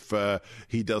president if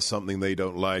he does something they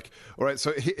don't like. All right,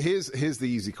 so here's the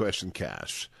easy question,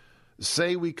 Kash.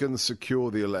 Say we can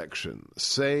secure the election.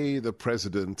 Say the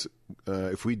president,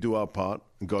 if we do our part,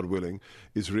 God willing,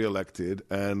 is reelected,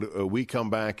 and we come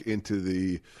back into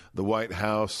the White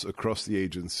House, across the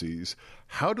agencies.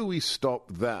 How do we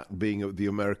stop that being the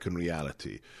American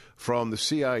reality? From the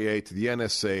CIA to the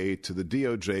NSA to the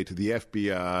DOJ to the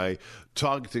FBI,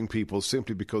 targeting people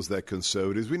simply because they're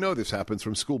conservatives. We know this happens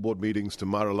from school board meetings to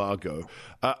Mar-a-Lago.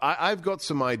 I've got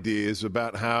some ideas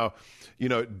about how,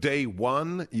 day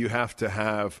one, you have to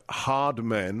have hard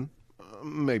men,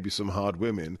 maybe some hard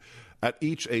women, at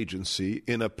each agency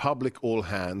in a public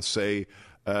all-hands say,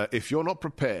 if you're not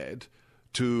prepared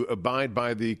to abide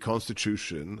by the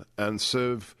Constitution and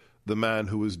serve the man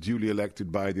who was duly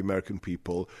elected by the American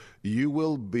people, you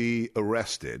will be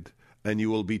arrested and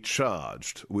you will be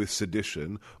charged with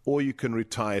sedition, or you can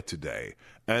retire today.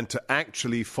 And to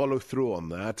actually follow through on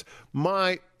that,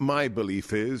 my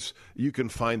belief is you can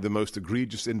find the most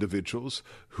egregious individuals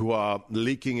who are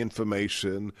leaking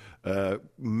information,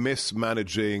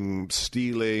 mismanaging,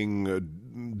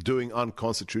 stealing, doing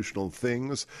unconstitutional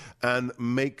things, and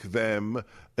make them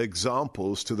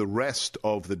examples to the rest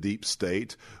of the deep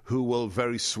state, who will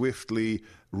very swiftly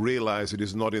realize it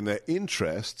is not in their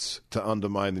interests to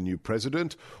undermine the new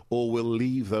president, or will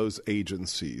leave those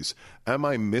agencies. Am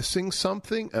I missing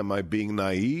something? Am I being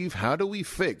naive? How do we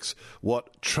fix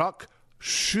what Chuck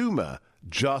Schumer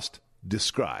just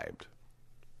described?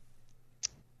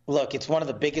 Look, it's one of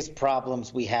the biggest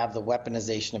problems we have, the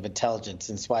weaponization of intelligence.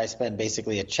 And it's why I spend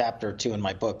basically a chapter or two in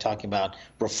my book talking about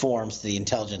reforms to the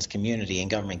intelligence community and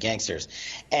government gangsters.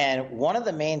 And one of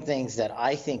the main things that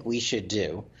I think we should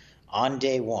do on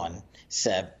day one,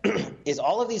 Seb, is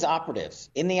all of these operatives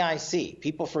in the IC,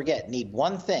 people forget, need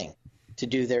one thing to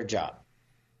do their job: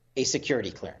 a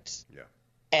security clearance. Yeah.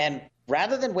 And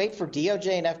rather than wait for DOJ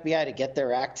and FBI to get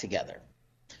their act together,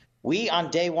 we on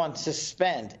day one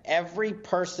suspend every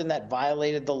person that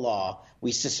violated the law.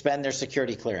 We suspend their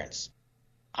security clearance.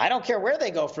 I don't care where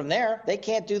they go from there. They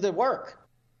can't do the work.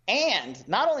 And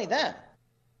not only them,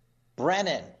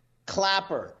 Brennan,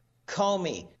 Clapper,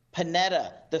 Comey,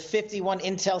 Panetta, the 51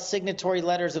 Intel signatory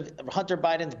letters of Hunter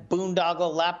Biden's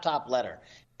boondoggle laptop letter.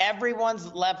 Everyone's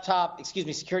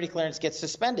security clearance gets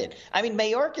suspended. I mean,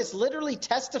 Mayorkas literally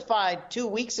testified 2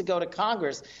 weeks ago to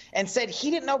Congress and said he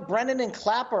didn't know Brennan and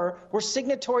Clapper were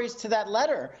signatories to that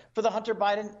letter for the Hunter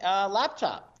Biden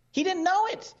laptop. He didn't know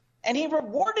it. And he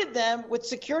rewarded them with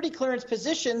security clearance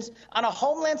positions on a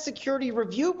Homeland Security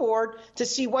Review Board to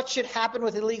see what should happen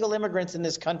with illegal immigrants in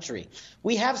this country.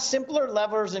 We have simpler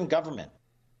levers in government.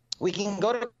 We can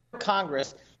go to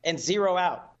Congress and zero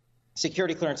out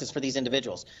security clearances for these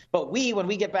individuals. But we, when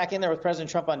we get back in there with President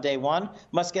Trump on day one,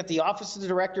 must get the Office of the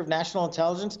Director of National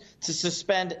Intelligence to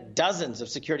suspend dozens of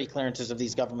security clearances of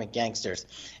these government gangsters.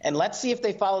 And let's see if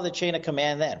they follow the chain of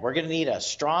command then. We're going to need a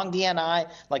strong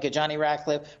DNI like a Johnny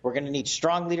Ratcliffe. We're going to need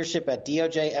strong leadership at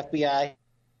DOJ, FBI,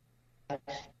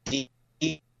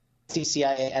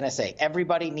 CIA, NSA.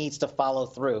 Everybody needs to follow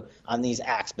through on these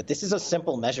acts. But this is a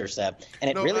simple measure, Seb, and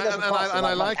it really doesn't cost a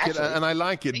lot. I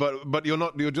like it, but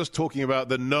you're just talking about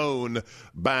the known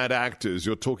bad actors.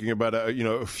 You're talking about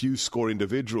a few score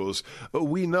individuals.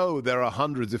 We know there are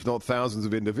hundreds, if not thousands,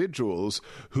 of individuals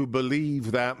who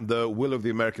believe that the will of the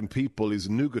American people is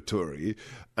nugatory,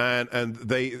 and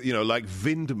they, like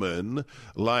Vindman,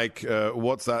 like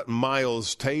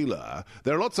Miles Taylor.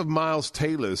 There are lots of Miles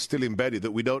Taylors still embedded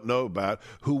that we don't know about,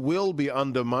 who will be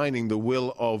undermining the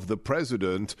will of the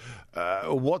president.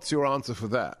 What's your answer for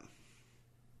that?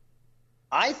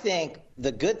 I think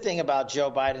the good thing about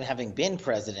Joe Biden having been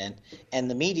president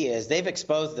and the media is they've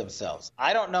exposed themselves.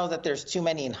 I don't know that there's too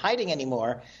many in hiding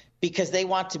anymore because they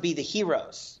want to be the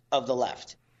heroes of the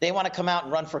left. They want to come out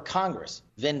and run for Congress,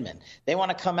 Vindman. They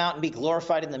want to come out and be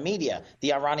glorified in the media,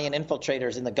 the Iranian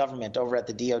infiltrators in the government over at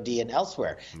the DOD and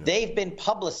elsewhere. Yeah. They've been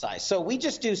publicized. So we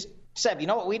just do, Seb, you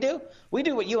know what we do? We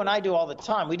do what you and I do all the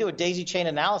time. We do a daisy chain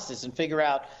analysis and figure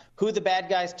out who the bad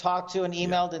guys talked to and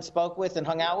emailed and spoke with and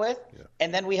hung out with,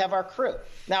 and then we have our crew.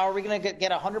 Now, are we going to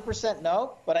get 100%?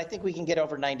 No, but I think we can get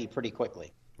over 90 pretty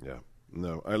quickly. Yeah.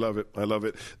 No, I love it. I love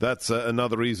it. That's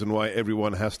another reason why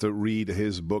everyone has to read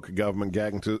his book, Government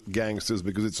Gangsters,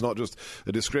 because it's not just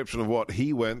a description of what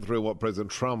he went through, what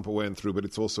President Trump went through, but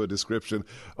it's also a description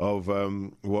of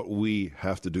what we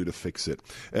have to do to fix it.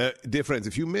 Dear friends,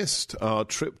 if you missed our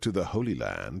trip to the Holy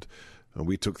Land,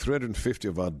 we took 350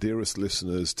 of our dearest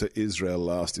listeners to Israel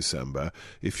last December.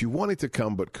 If you wanted to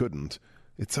come but couldn't,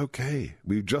 it's okay.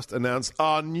 We've just announced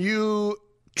our new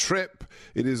trip.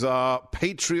 It is our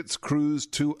Patriots cruise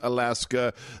to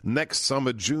Alaska next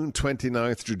summer, June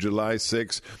 29th through July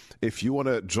 6th. If you want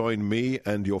to join me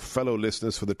and your fellow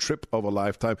listeners for the trip of a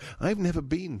lifetime, I've never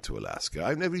been to Alaska.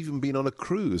 I've never even been on a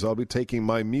cruise. I'll be taking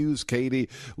my muse, Katie.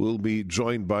 We'll be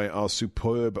joined by our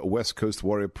superb West Coast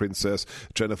warrior princess,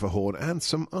 Jennifer Horn, and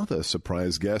some other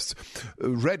surprise guests.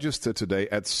 Register today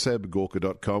at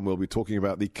sebgorka.com. We'll be talking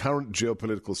about the current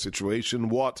geopolitical situation,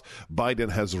 what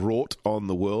Biden has wrought on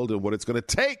the world, and what it's going to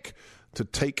take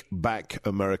back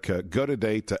America. Go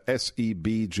today to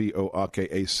SEBGORKA,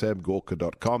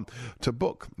 sebgorka.com, to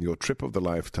book your trip of the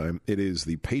lifetime. It is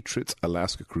the Patriots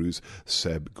Alaska Cruise,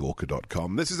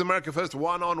 sebgorka.com. This is America First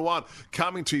One-on-One,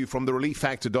 coming to you from the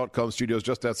ReliefFactor.com studios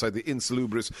just outside the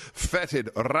insalubrious, fetid,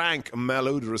 rank,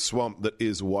 malodorous swamp that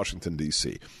is Washington,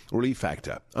 D.C. Relief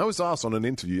Factor. I was asked on an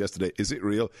interview yesterday, is it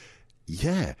real?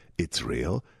 Yeah, it's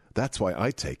real. That's why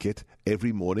I take it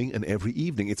every morning and every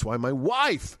evening. It's why my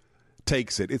wife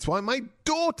takes it. It's why my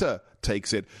daughter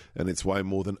takes it. And it's why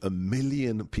more than 1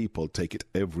 million people take it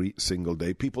every single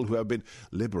day. People who have been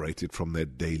liberated from their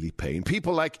daily pain.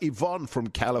 People like Yvonne from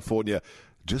California.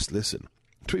 Just listen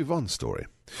to Yvonne's story.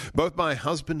 Both my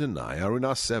husband and I are in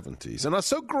our 70s and are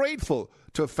so grateful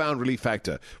to have found Relief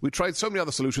Factor. We tried so many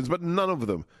other solutions, but none of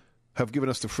them have given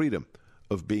us the freedom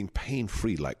of being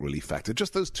pain-free like Relief Factor.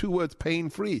 Just those two words,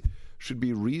 pain-free, should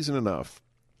be reason enough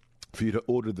for you to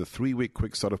order the 3-week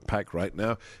quick starter pack right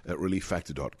now at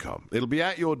ReliefFactor.com. It'll be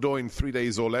at your door in 3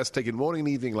 days or less. Take it morning and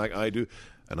evening like I do.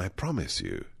 And I promise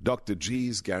you, Dr.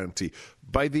 G's guarantee,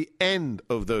 by the end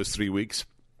of those 3 weeks,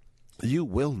 you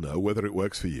will know whether it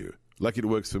works for you. Like it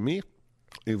works for me,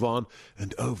 Yvonne,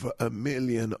 and over 1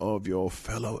 million of your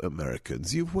fellow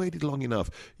Americans. You've waited long enough.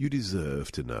 You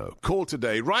deserve to know. Call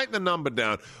today. Write the number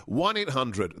down.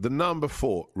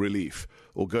 1-800-4-RELIEF.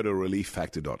 Or go to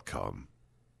relieffactor.com.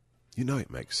 You know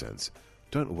it makes sense.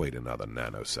 Don't wait another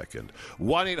nanosecond.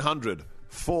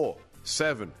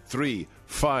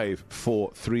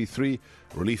 1-800-473-5433.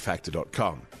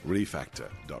 relieffactor.com.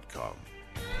 relieffactor.com.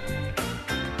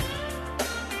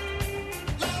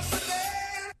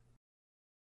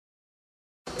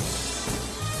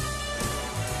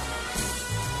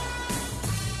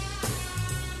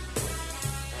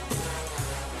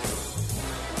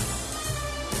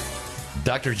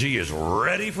 Dr. G is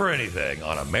ready for anything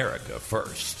on America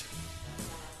First.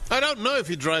 I don't know if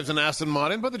he drives an Aston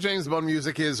Martin, but the James Bond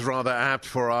music is rather apt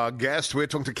for our guest. We're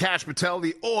talking to Kash Patel,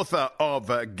 the author of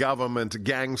Government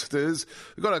Gangsters.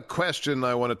 We've got a question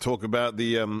I want to talk about,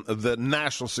 the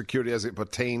national security as it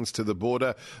pertains to the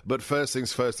border. But first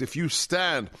things first, if you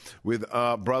stand with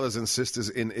our brothers and sisters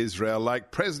in Israel,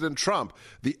 like President Trump,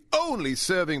 the only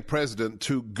serving president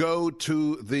to go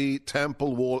to the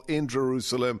Temple Wall in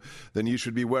Jerusalem, then you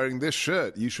should be wearing this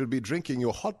shirt. You should be drinking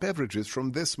your hot beverages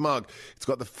from this mug. It's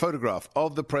got the photograph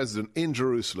of the president in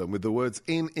Jerusalem with the words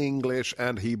in English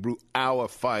and Hebrew, "Our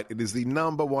Fight." It is the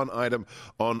 #1 item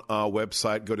on our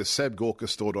website. Go to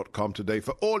sebgorkastore.com today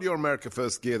for all your America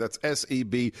First gear. That's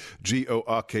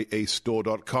SEBGORKA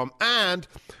store.com. And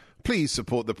please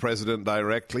support the president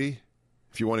directly.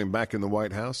 If you want him back in the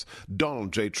White House,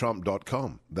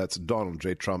 DonaldJTrump.com. That's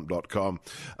DonaldJTrump.com.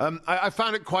 I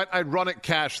found it quite ironic,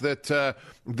 Kash, that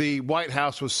the White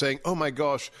House was saying, oh, my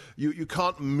gosh, you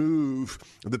can't move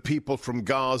the people from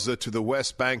Gaza to the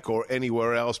West Bank or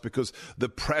anywhere else because the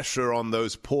pressure on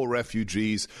those poor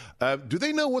refugees. Do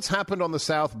they know what's happened on the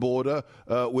south border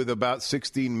with about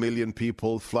 16 million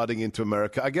people flooding into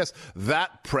America? I guess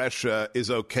that pressure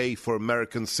is okay for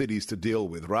American cities to deal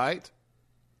with, right?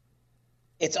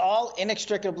 It's all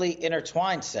inextricably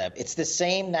intertwined, Seb. It's the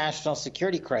same national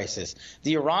security crisis.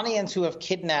 The Iranians who have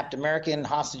kidnapped American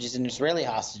hostages and Israeli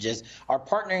hostages are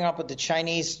partnering up with the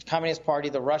Chinese Communist Party,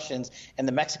 the Russians, and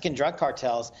the Mexican drug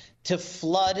cartels to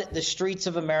flood the streets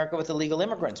of America with illegal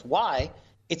immigrants. Why?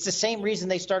 It's the same reason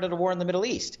they started a war in the Middle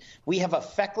East. We have a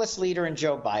feckless leader in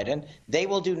Joe Biden. They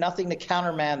will do nothing to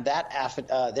countermand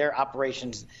their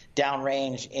operations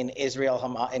downrange in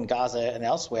Israel, in Gaza, and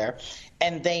elsewhere.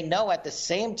 And they know at the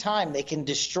same time they can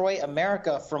destroy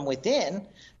America from within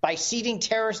by seeding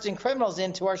terrorists and criminals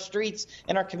into our streets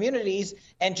and our communities.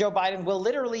 And Joe Biden will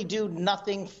literally do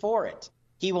nothing for it.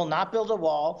 He will not build a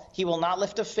wall. He will not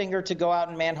lift a finger to go out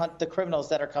and manhunt the criminals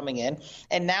that are coming in.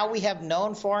 And now we have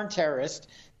known foreign terrorists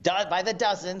by the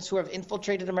dozens who have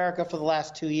infiltrated America for the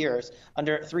last 3 years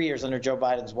under Joe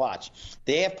Biden's watch.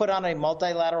 They have put on a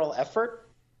multilateral effort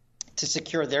to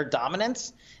secure their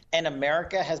dominance, and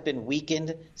America has been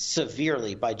weakened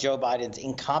severely by Joe Biden's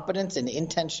incompetence and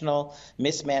intentional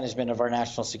mismanagement of our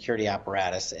national security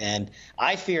apparatus. And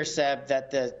I fear, Seb, that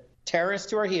the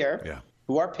terrorists who are here,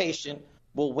 who are patient,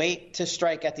 will wait to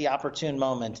strike at the opportune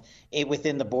moment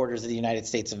within the borders of the United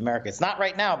States of America. It's not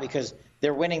right now because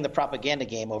they're winning the propaganda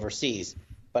game overseas,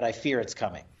 but I fear it's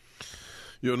coming.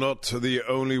 You're not the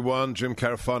only one. Jim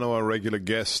Carafano, our regular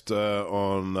guest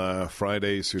on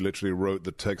Fridays, who literally wrote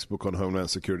the textbook on Homeland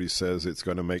Security, says it's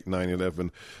going to make 9/11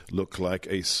 look like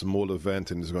a small event,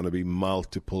 and there's going to be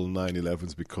multiple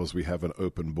 9/11s because we have an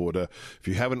open border. If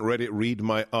you haven't read it, read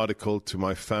my article to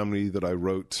my family that I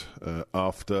wrote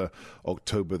after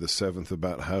October the 7th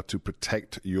about how to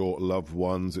protect your loved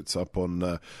ones. It's up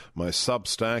on my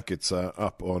Substack. It's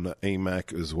up on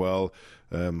AMAC as well.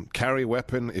 Carry a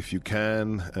weapon if you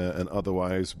can, and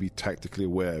otherwise be tactically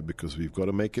aware, because we've got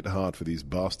to make it hard for these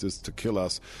bastards to kill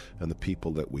us and the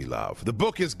people that we love. The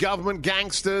book is Government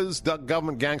Gangsters,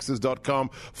 governmentgangsters.com.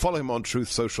 Follow him on Truth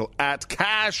Social at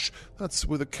Kash. That's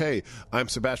with a K. I'm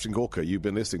Sebastian Gorka. You've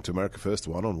been listening to America First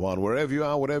One-on-One. Wherever you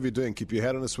are, whatever you're doing, keep your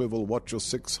head on a swivel, watch your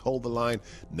six, hold the line,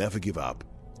 never give up,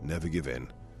 never give in,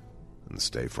 and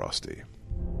stay frosty.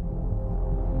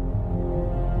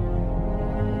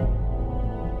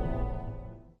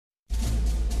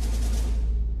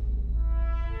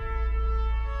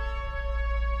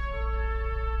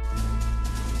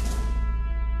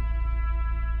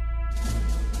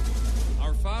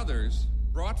 Fathers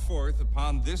brought forth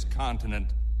upon this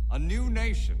continent a new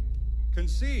nation,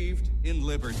 conceived in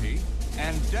liberty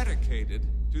and dedicated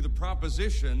to the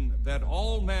proposition that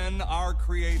all men are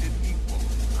created equal.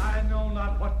 I know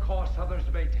not what course others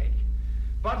may take,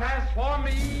 but as for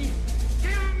me,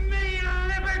 give me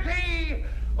liberty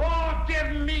or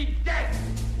give me death.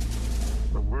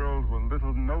 The world will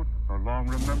little note nor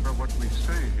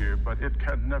it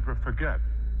can never forget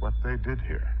what they did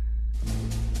here.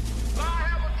 I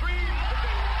have a dream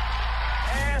today.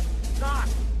 Ask not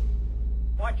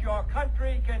what your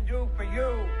country can do for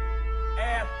you.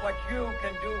 Ask what you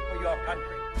can do for your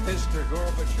country. Mr.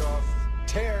 Gorbachev,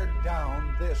 tear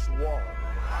down this wall.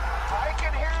 I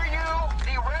can hear you.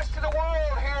 The rest of the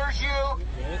world hears you.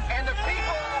 And the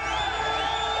people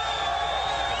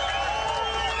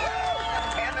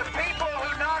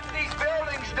who knock these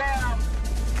buildings down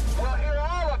will hear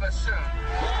all of us soon.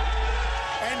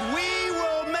 And we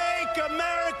will make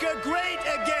America great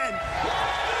again.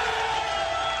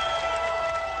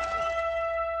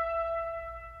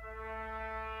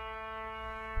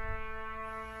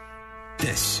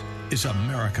 This is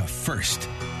America First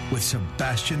with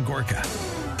Sebastian Gorka.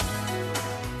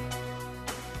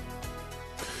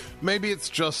 Maybe it's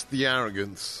just the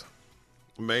arrogance.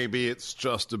 Maybe it's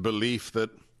just a belief that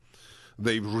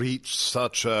they've reached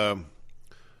such a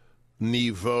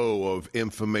niveau of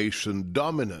information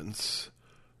dominance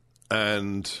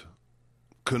and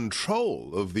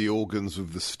control of the organs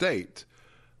of the state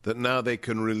that now they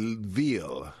can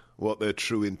reveal what their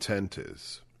true intent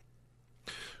is.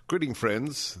 Greeting,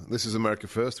 friends. This is America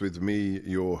First with me,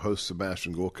 your host,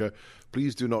 Sebastian Gorka.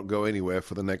 Please do not go anywhere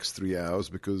for the next 3 hours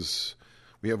because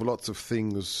we have lots of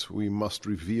things we must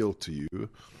reveal to you,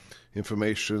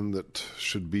 information that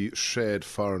should be shared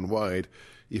far and wide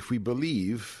if we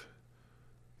believe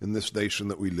in this nation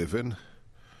that we live in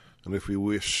and if we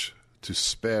wish to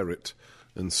spare it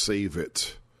and save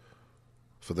it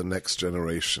for the next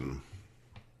generation.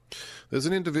 There's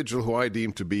an individual who I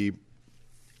deem to be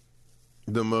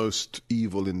the most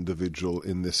evil individual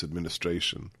in this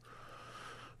administration,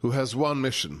 who has one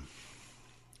mission: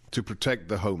 to protect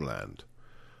the homeland,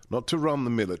 not to run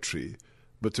the military,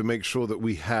 but to make sure that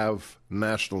we have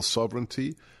national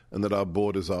sovereignty and that our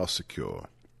borders are secure.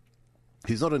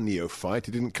 He's not a neophyte.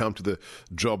 He didn't come to the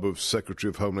job of Secretary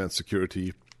of Homeland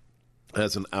Security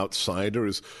as an outsider,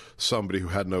 as somebody who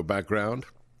had no background.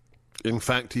 In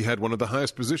fact, he had one of the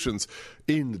highest positions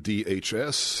in the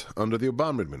DHS under the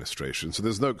Obama administration. So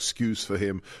there's no excuse for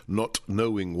him not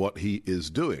knowing what he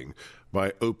is doing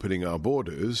by opening our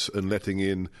borders and letting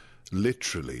in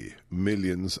literally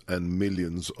millions and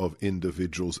millions of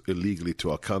individuals illegally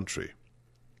to our country.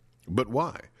 But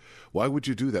why? Why would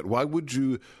you do that? Why would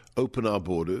you open our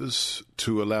borders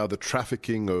to allow the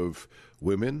trafficking of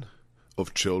women,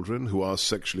 of children who are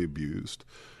sexually abused,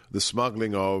 the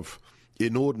smuggling of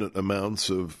inordinate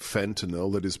amounts of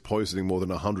fentanyl that is poisoning more than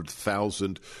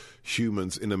 100,000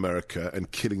 humans in America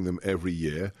and killing them every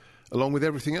year, along with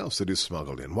everything else that is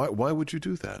smuggled in? Why would you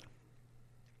do that?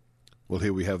 Well,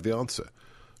 here we have the answer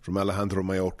from Alejandro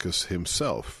Mayorkas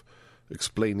himself,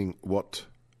 explaining what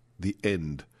the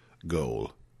end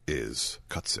goal is.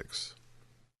 Cut 6.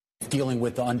 Dealing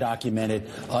with the undocumented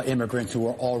immigrants who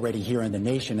are already here in the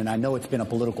nation. And I know it's been a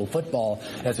political football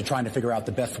as to trying to figure out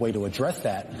the best way to address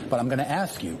that. But I'm going to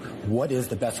ask you, what is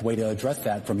the best way to address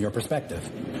that from your perspective?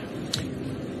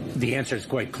 The answer is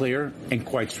quite clear and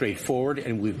quite straightforward,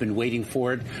 and we've been waiting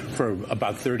for it for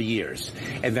about 30 years.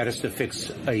 And that is to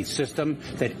fix a system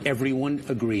that everyone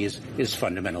agrees is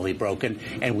fundamentally broken,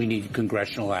 and we need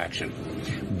congressional action,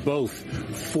 both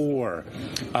for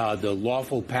the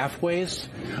lawful pathways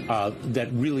that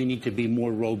really need to be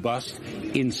more robust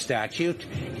in statute,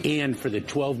 and for the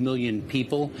 12 million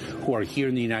people who are here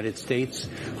in the United States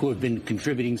who have been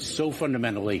contributing so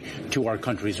fundamentally to our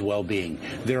country's well-being.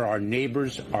 They're our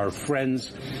neighbors, our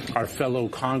friends, our fellow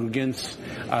congregants.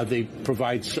 They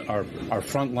provide our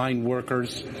frontline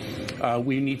workers.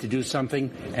 We need to do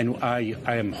something, and I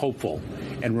am hopeful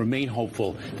and remain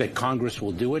hopeful that Congress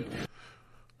will do it.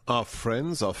 Our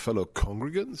friends, our fellow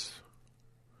congregants?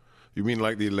 You mean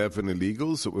like the 11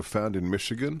 illegals that were found in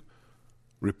Michigan,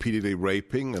 repeatedly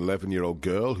raping an 11-year-old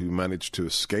girl who managed to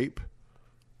escape?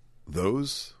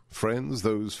 Those friends,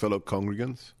 those fellow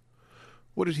congregants?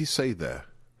 What did he say there?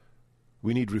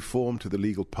 We need reform to the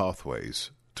legal pathways.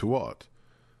 To what?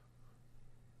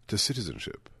 To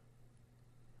citizenship.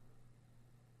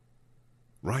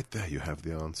 Right there you have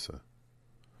the answer.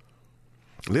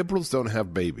 Liberals don't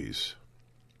have babies.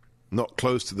 Not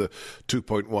close to the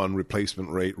 2.1 replacement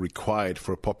rate required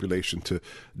for a population to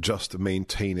just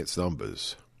maintain its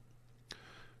numbers.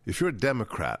 If you're a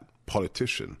Democrat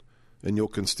politician and your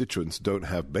constituents don't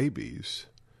have babies,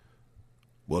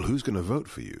 well, who's going to vote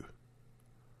for you?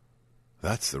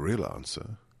 That's the real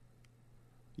answer.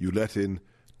 You let in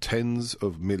tens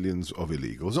of millions of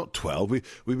illegals, not 12.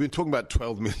 We've been talking about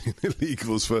 12 million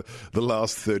illegals for the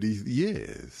last 30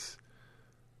 years.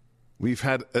 We've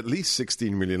had at least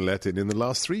 16 million let in the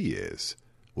last 3 years.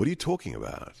 What are you talking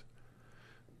about?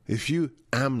 If you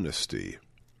amnesty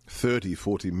 30,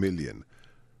 40 million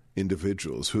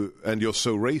individuals who, and you're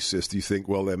so racist, you think,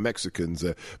 well, they're Mexicans,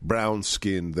 they're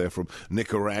brown-skinned, they're from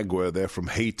Nicaragua, they're from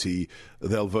Haiti,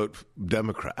 they'll vote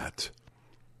Democrat.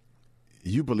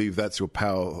 You believe that's your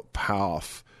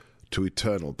path to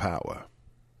eternal power.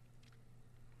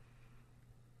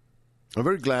 I'm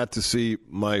very glad to see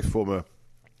my former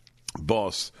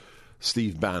boss,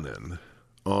 Steve Bannon,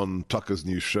 on Tucker's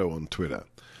new show on Twitter.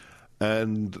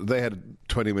 And they had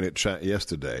a 20-minute chat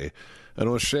yesterday, and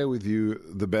I'll share with you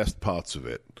the best parts of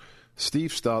it.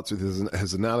 Steve starts with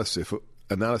his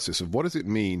analysis of what does it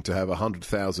mean to have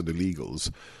 100,000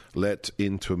 illegals let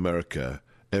into America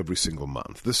every single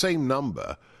month. The same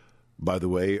number, by the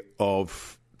way,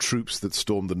 of troops that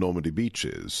stormed the Normandy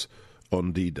beaches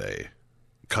on D-Day.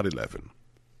 Cut 11.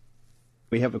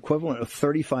 We have equivalent of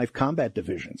 35 combat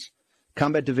divisions.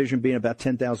 Combat division being about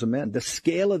 10,000 men. The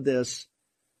scale of this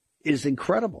is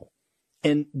incredible.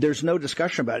 And there's no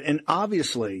discussion about it. And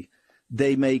obviously,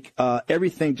 they make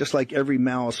everything, just like every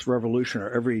Maoist revolution or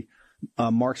every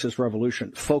Marxist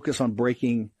revolution, focus on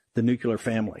breaking the nuclear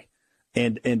family.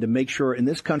 And to make sure in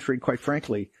this country, quite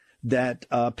frankly, that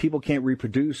people can't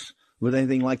reproduce with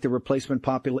anything like the replacement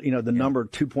population, the number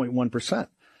 2.1%,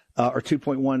 or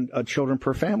 2.1 children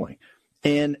per family.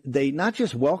 And they not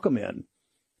just welcome in,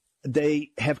 they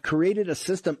have created a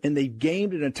system, and they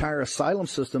gamed an entire asylum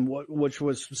system, which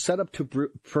was set up to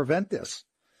prevent this.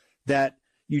 That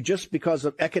you just because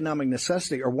of economic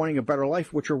necessity are wanting a better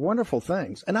life, which are wonderful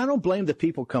things. And I don't blame the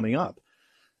people coming up.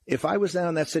 If I was down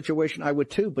in that situation, I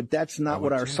would too, but that's not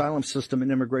what our asylum system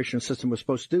and immigration system was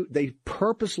supposed to do. They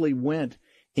purposely went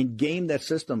and gamed that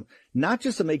system, not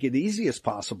just to make it easy as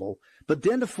possible, but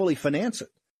then to fully finance it.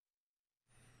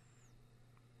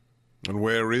 And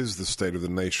where is the state of the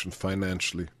nation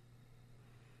financially?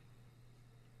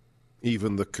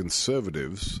 Even the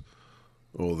conservatives,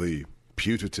 or the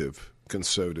putative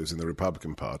conservatives in the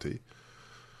Republican Party,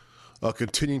 are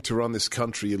continuing to run this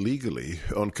country illegally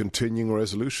on continuing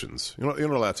resolutions. You're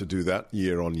not allowed to do that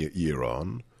year on year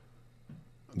on.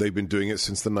 They've been doing it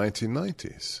since the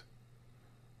 1990s.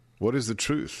 What is the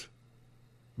truth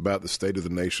about the state of the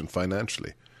nation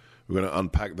financially? We're going to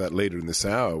unpack that later in this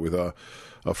hour with our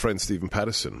friend Stephen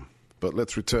Patterson. But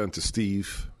let's return to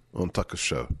Steve on Tucker's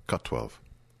show, Cut 12.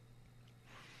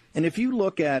 And if you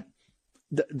look at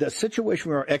the situation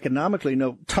we are economically,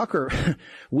 Tucker,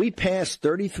 we passed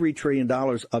 $33 trillion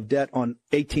of debt on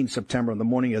 18th September, on the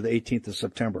morning of the 18th of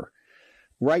September.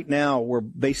 Right now, we're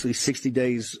basically 60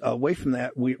 days away from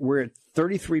that. We're at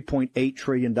 $33.8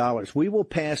 trillion. We will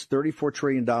pass $34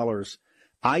 trillion,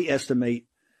 I estimate,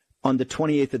 on the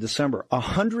 28th of December.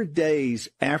 100 days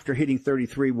after hitting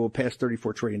 33, we'll pass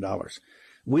 $34 trillion.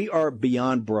 We are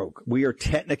beyond broke. We are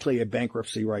technically a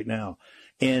bankruptcy right now.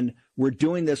 And we're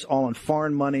doing this all in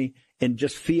foreign money and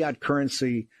just fiat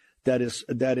currency that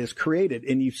is created.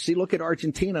 And you see, look at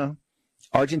Argentina.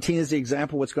 Argentina is the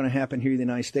example of what's going to happen here in the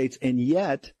United States. And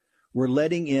yet we're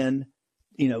letting in,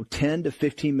 10 to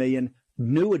 15 million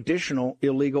new additional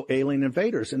illegal alien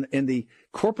invaders. And the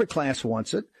corporate class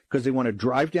wants it because they want to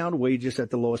drive down wages at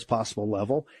the lowest possible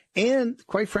level. And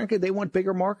quite frankly, they want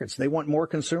bigger markets. They want more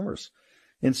consumers.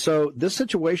 And so this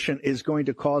situation is going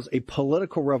to cause a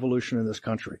political revolution in this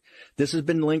country. This has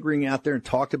been lingering out there and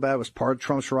talked about. It was part of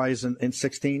Trump's rise in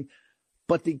 16.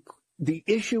 But the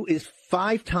issue is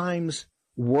 5 times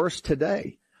worse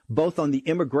today, both on the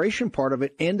immigration part of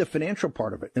it and the financial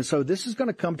part of it. And so this is going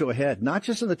to come to a head, not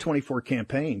just in the 24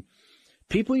 campaign.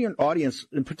 People in your audience,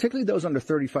 and particularly those under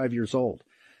 35 years old,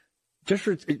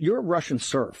 you're a Russian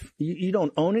serf. You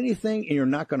don't own anything, and you're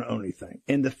not going to own anything.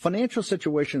 And the financial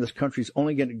situation in this country is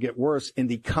only going to get worse. And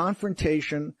the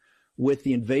confrontation with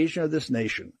the invasion of this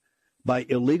nation by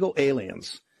illegal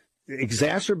aliens,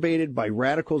 exacerbated by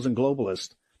radicals and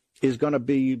globalists, is going to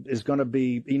be.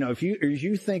 If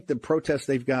you think the protests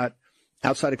they've got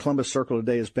outside of Columbus Circle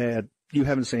today is bad, you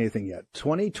haven't seen anything yet.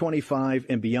 2025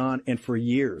 and beyond, and for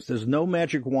years, there's no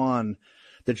magic wand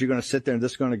that you're going to sit there and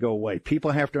this is going to go away.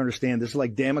 People have to understand this is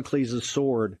like Damocles'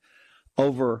 sword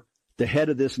over the head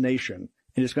of this nation.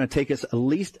 And it's going to take us at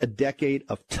least a decade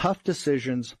of tough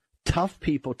decisions, tough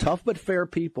people, tough but fair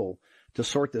people to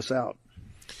sort this out.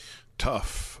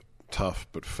 Tough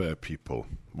but fair people.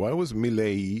 Why was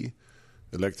Milei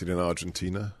elected in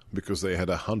Argentina? Because they had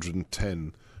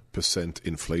 110%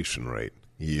 inflation rate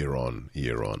year on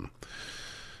year on.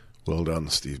 Well done,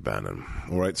 Steve Bannon.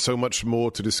 All right, so much more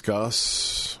to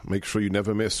discuss. Make sure you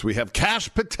never miss. We have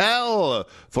Kash Patel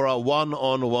for our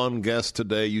one-on-one guest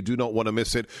today. You do not want to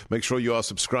miss it. Make sure you are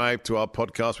subscribed to our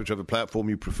podcast, whichever platform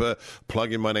you prefer.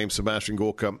 Plug in my name, Sebastian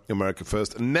Gorka, America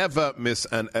First. Never miss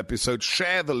an episode.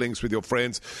 Share the links with your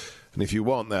friends. And if you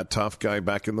want that tough guy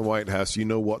back in the White House, you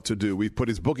know what to do. We've put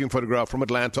his booking photograph from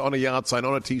Atlanta on a yard sign,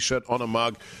 on a T-shirt, on a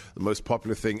mug. The most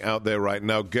popular thing out there right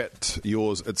now. Get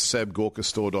yours at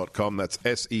sebgorkastore.com. That's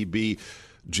SEBGORKA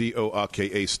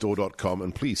store.com.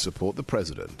 And please support the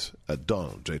president at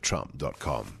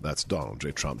DonaldJTrump.com. That's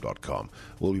DonaldJTrump.com.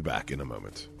 We'll be back in a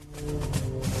moment.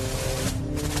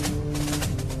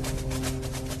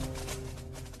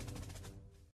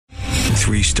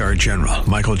 Three-star General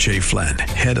Michael J. Flynn,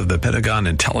 head of the Pentagon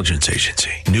Intelligence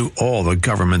Agency, knew all the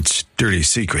government's dirty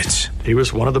secrets. He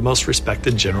was one of the most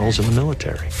respected generals in the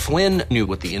military. Flynn knew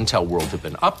what the intel world had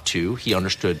been up to. He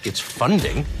understood its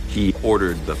funding. He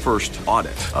ordered the first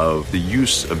audit of the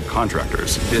use of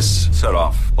contractors. This set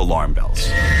off alarm bells.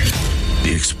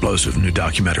 The explosive new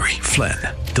documentary, Flynn,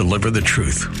 Deliver the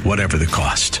Truth, Whatever the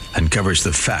Cost, uncovers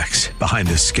the facts behind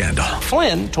this scandal.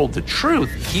 Flynn told the truth.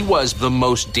 He was the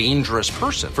most dangerous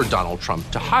person for Donald Trump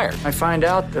to hire. I find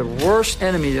out the worst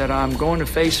enemy that I'm going to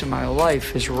face in my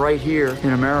life is right here in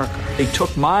America. They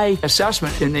took my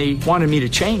assessment and they wanted me to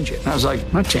change it. And I was like,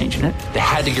 I'm not changing it. They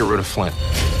had to get rid of Flynn.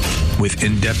 With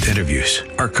in-depth interviews,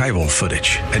 archival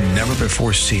footage, and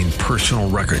never-before-seen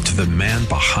personal records of the man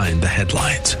behind the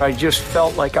headlines. I just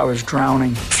felt like I was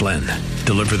drowning. Flynn,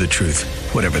 Deliver the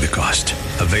Truth, Whatever the Cost.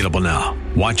 Available now.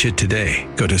 Watch it today.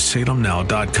 Go to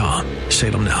salemnow.com.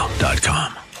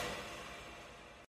 salemnow.com.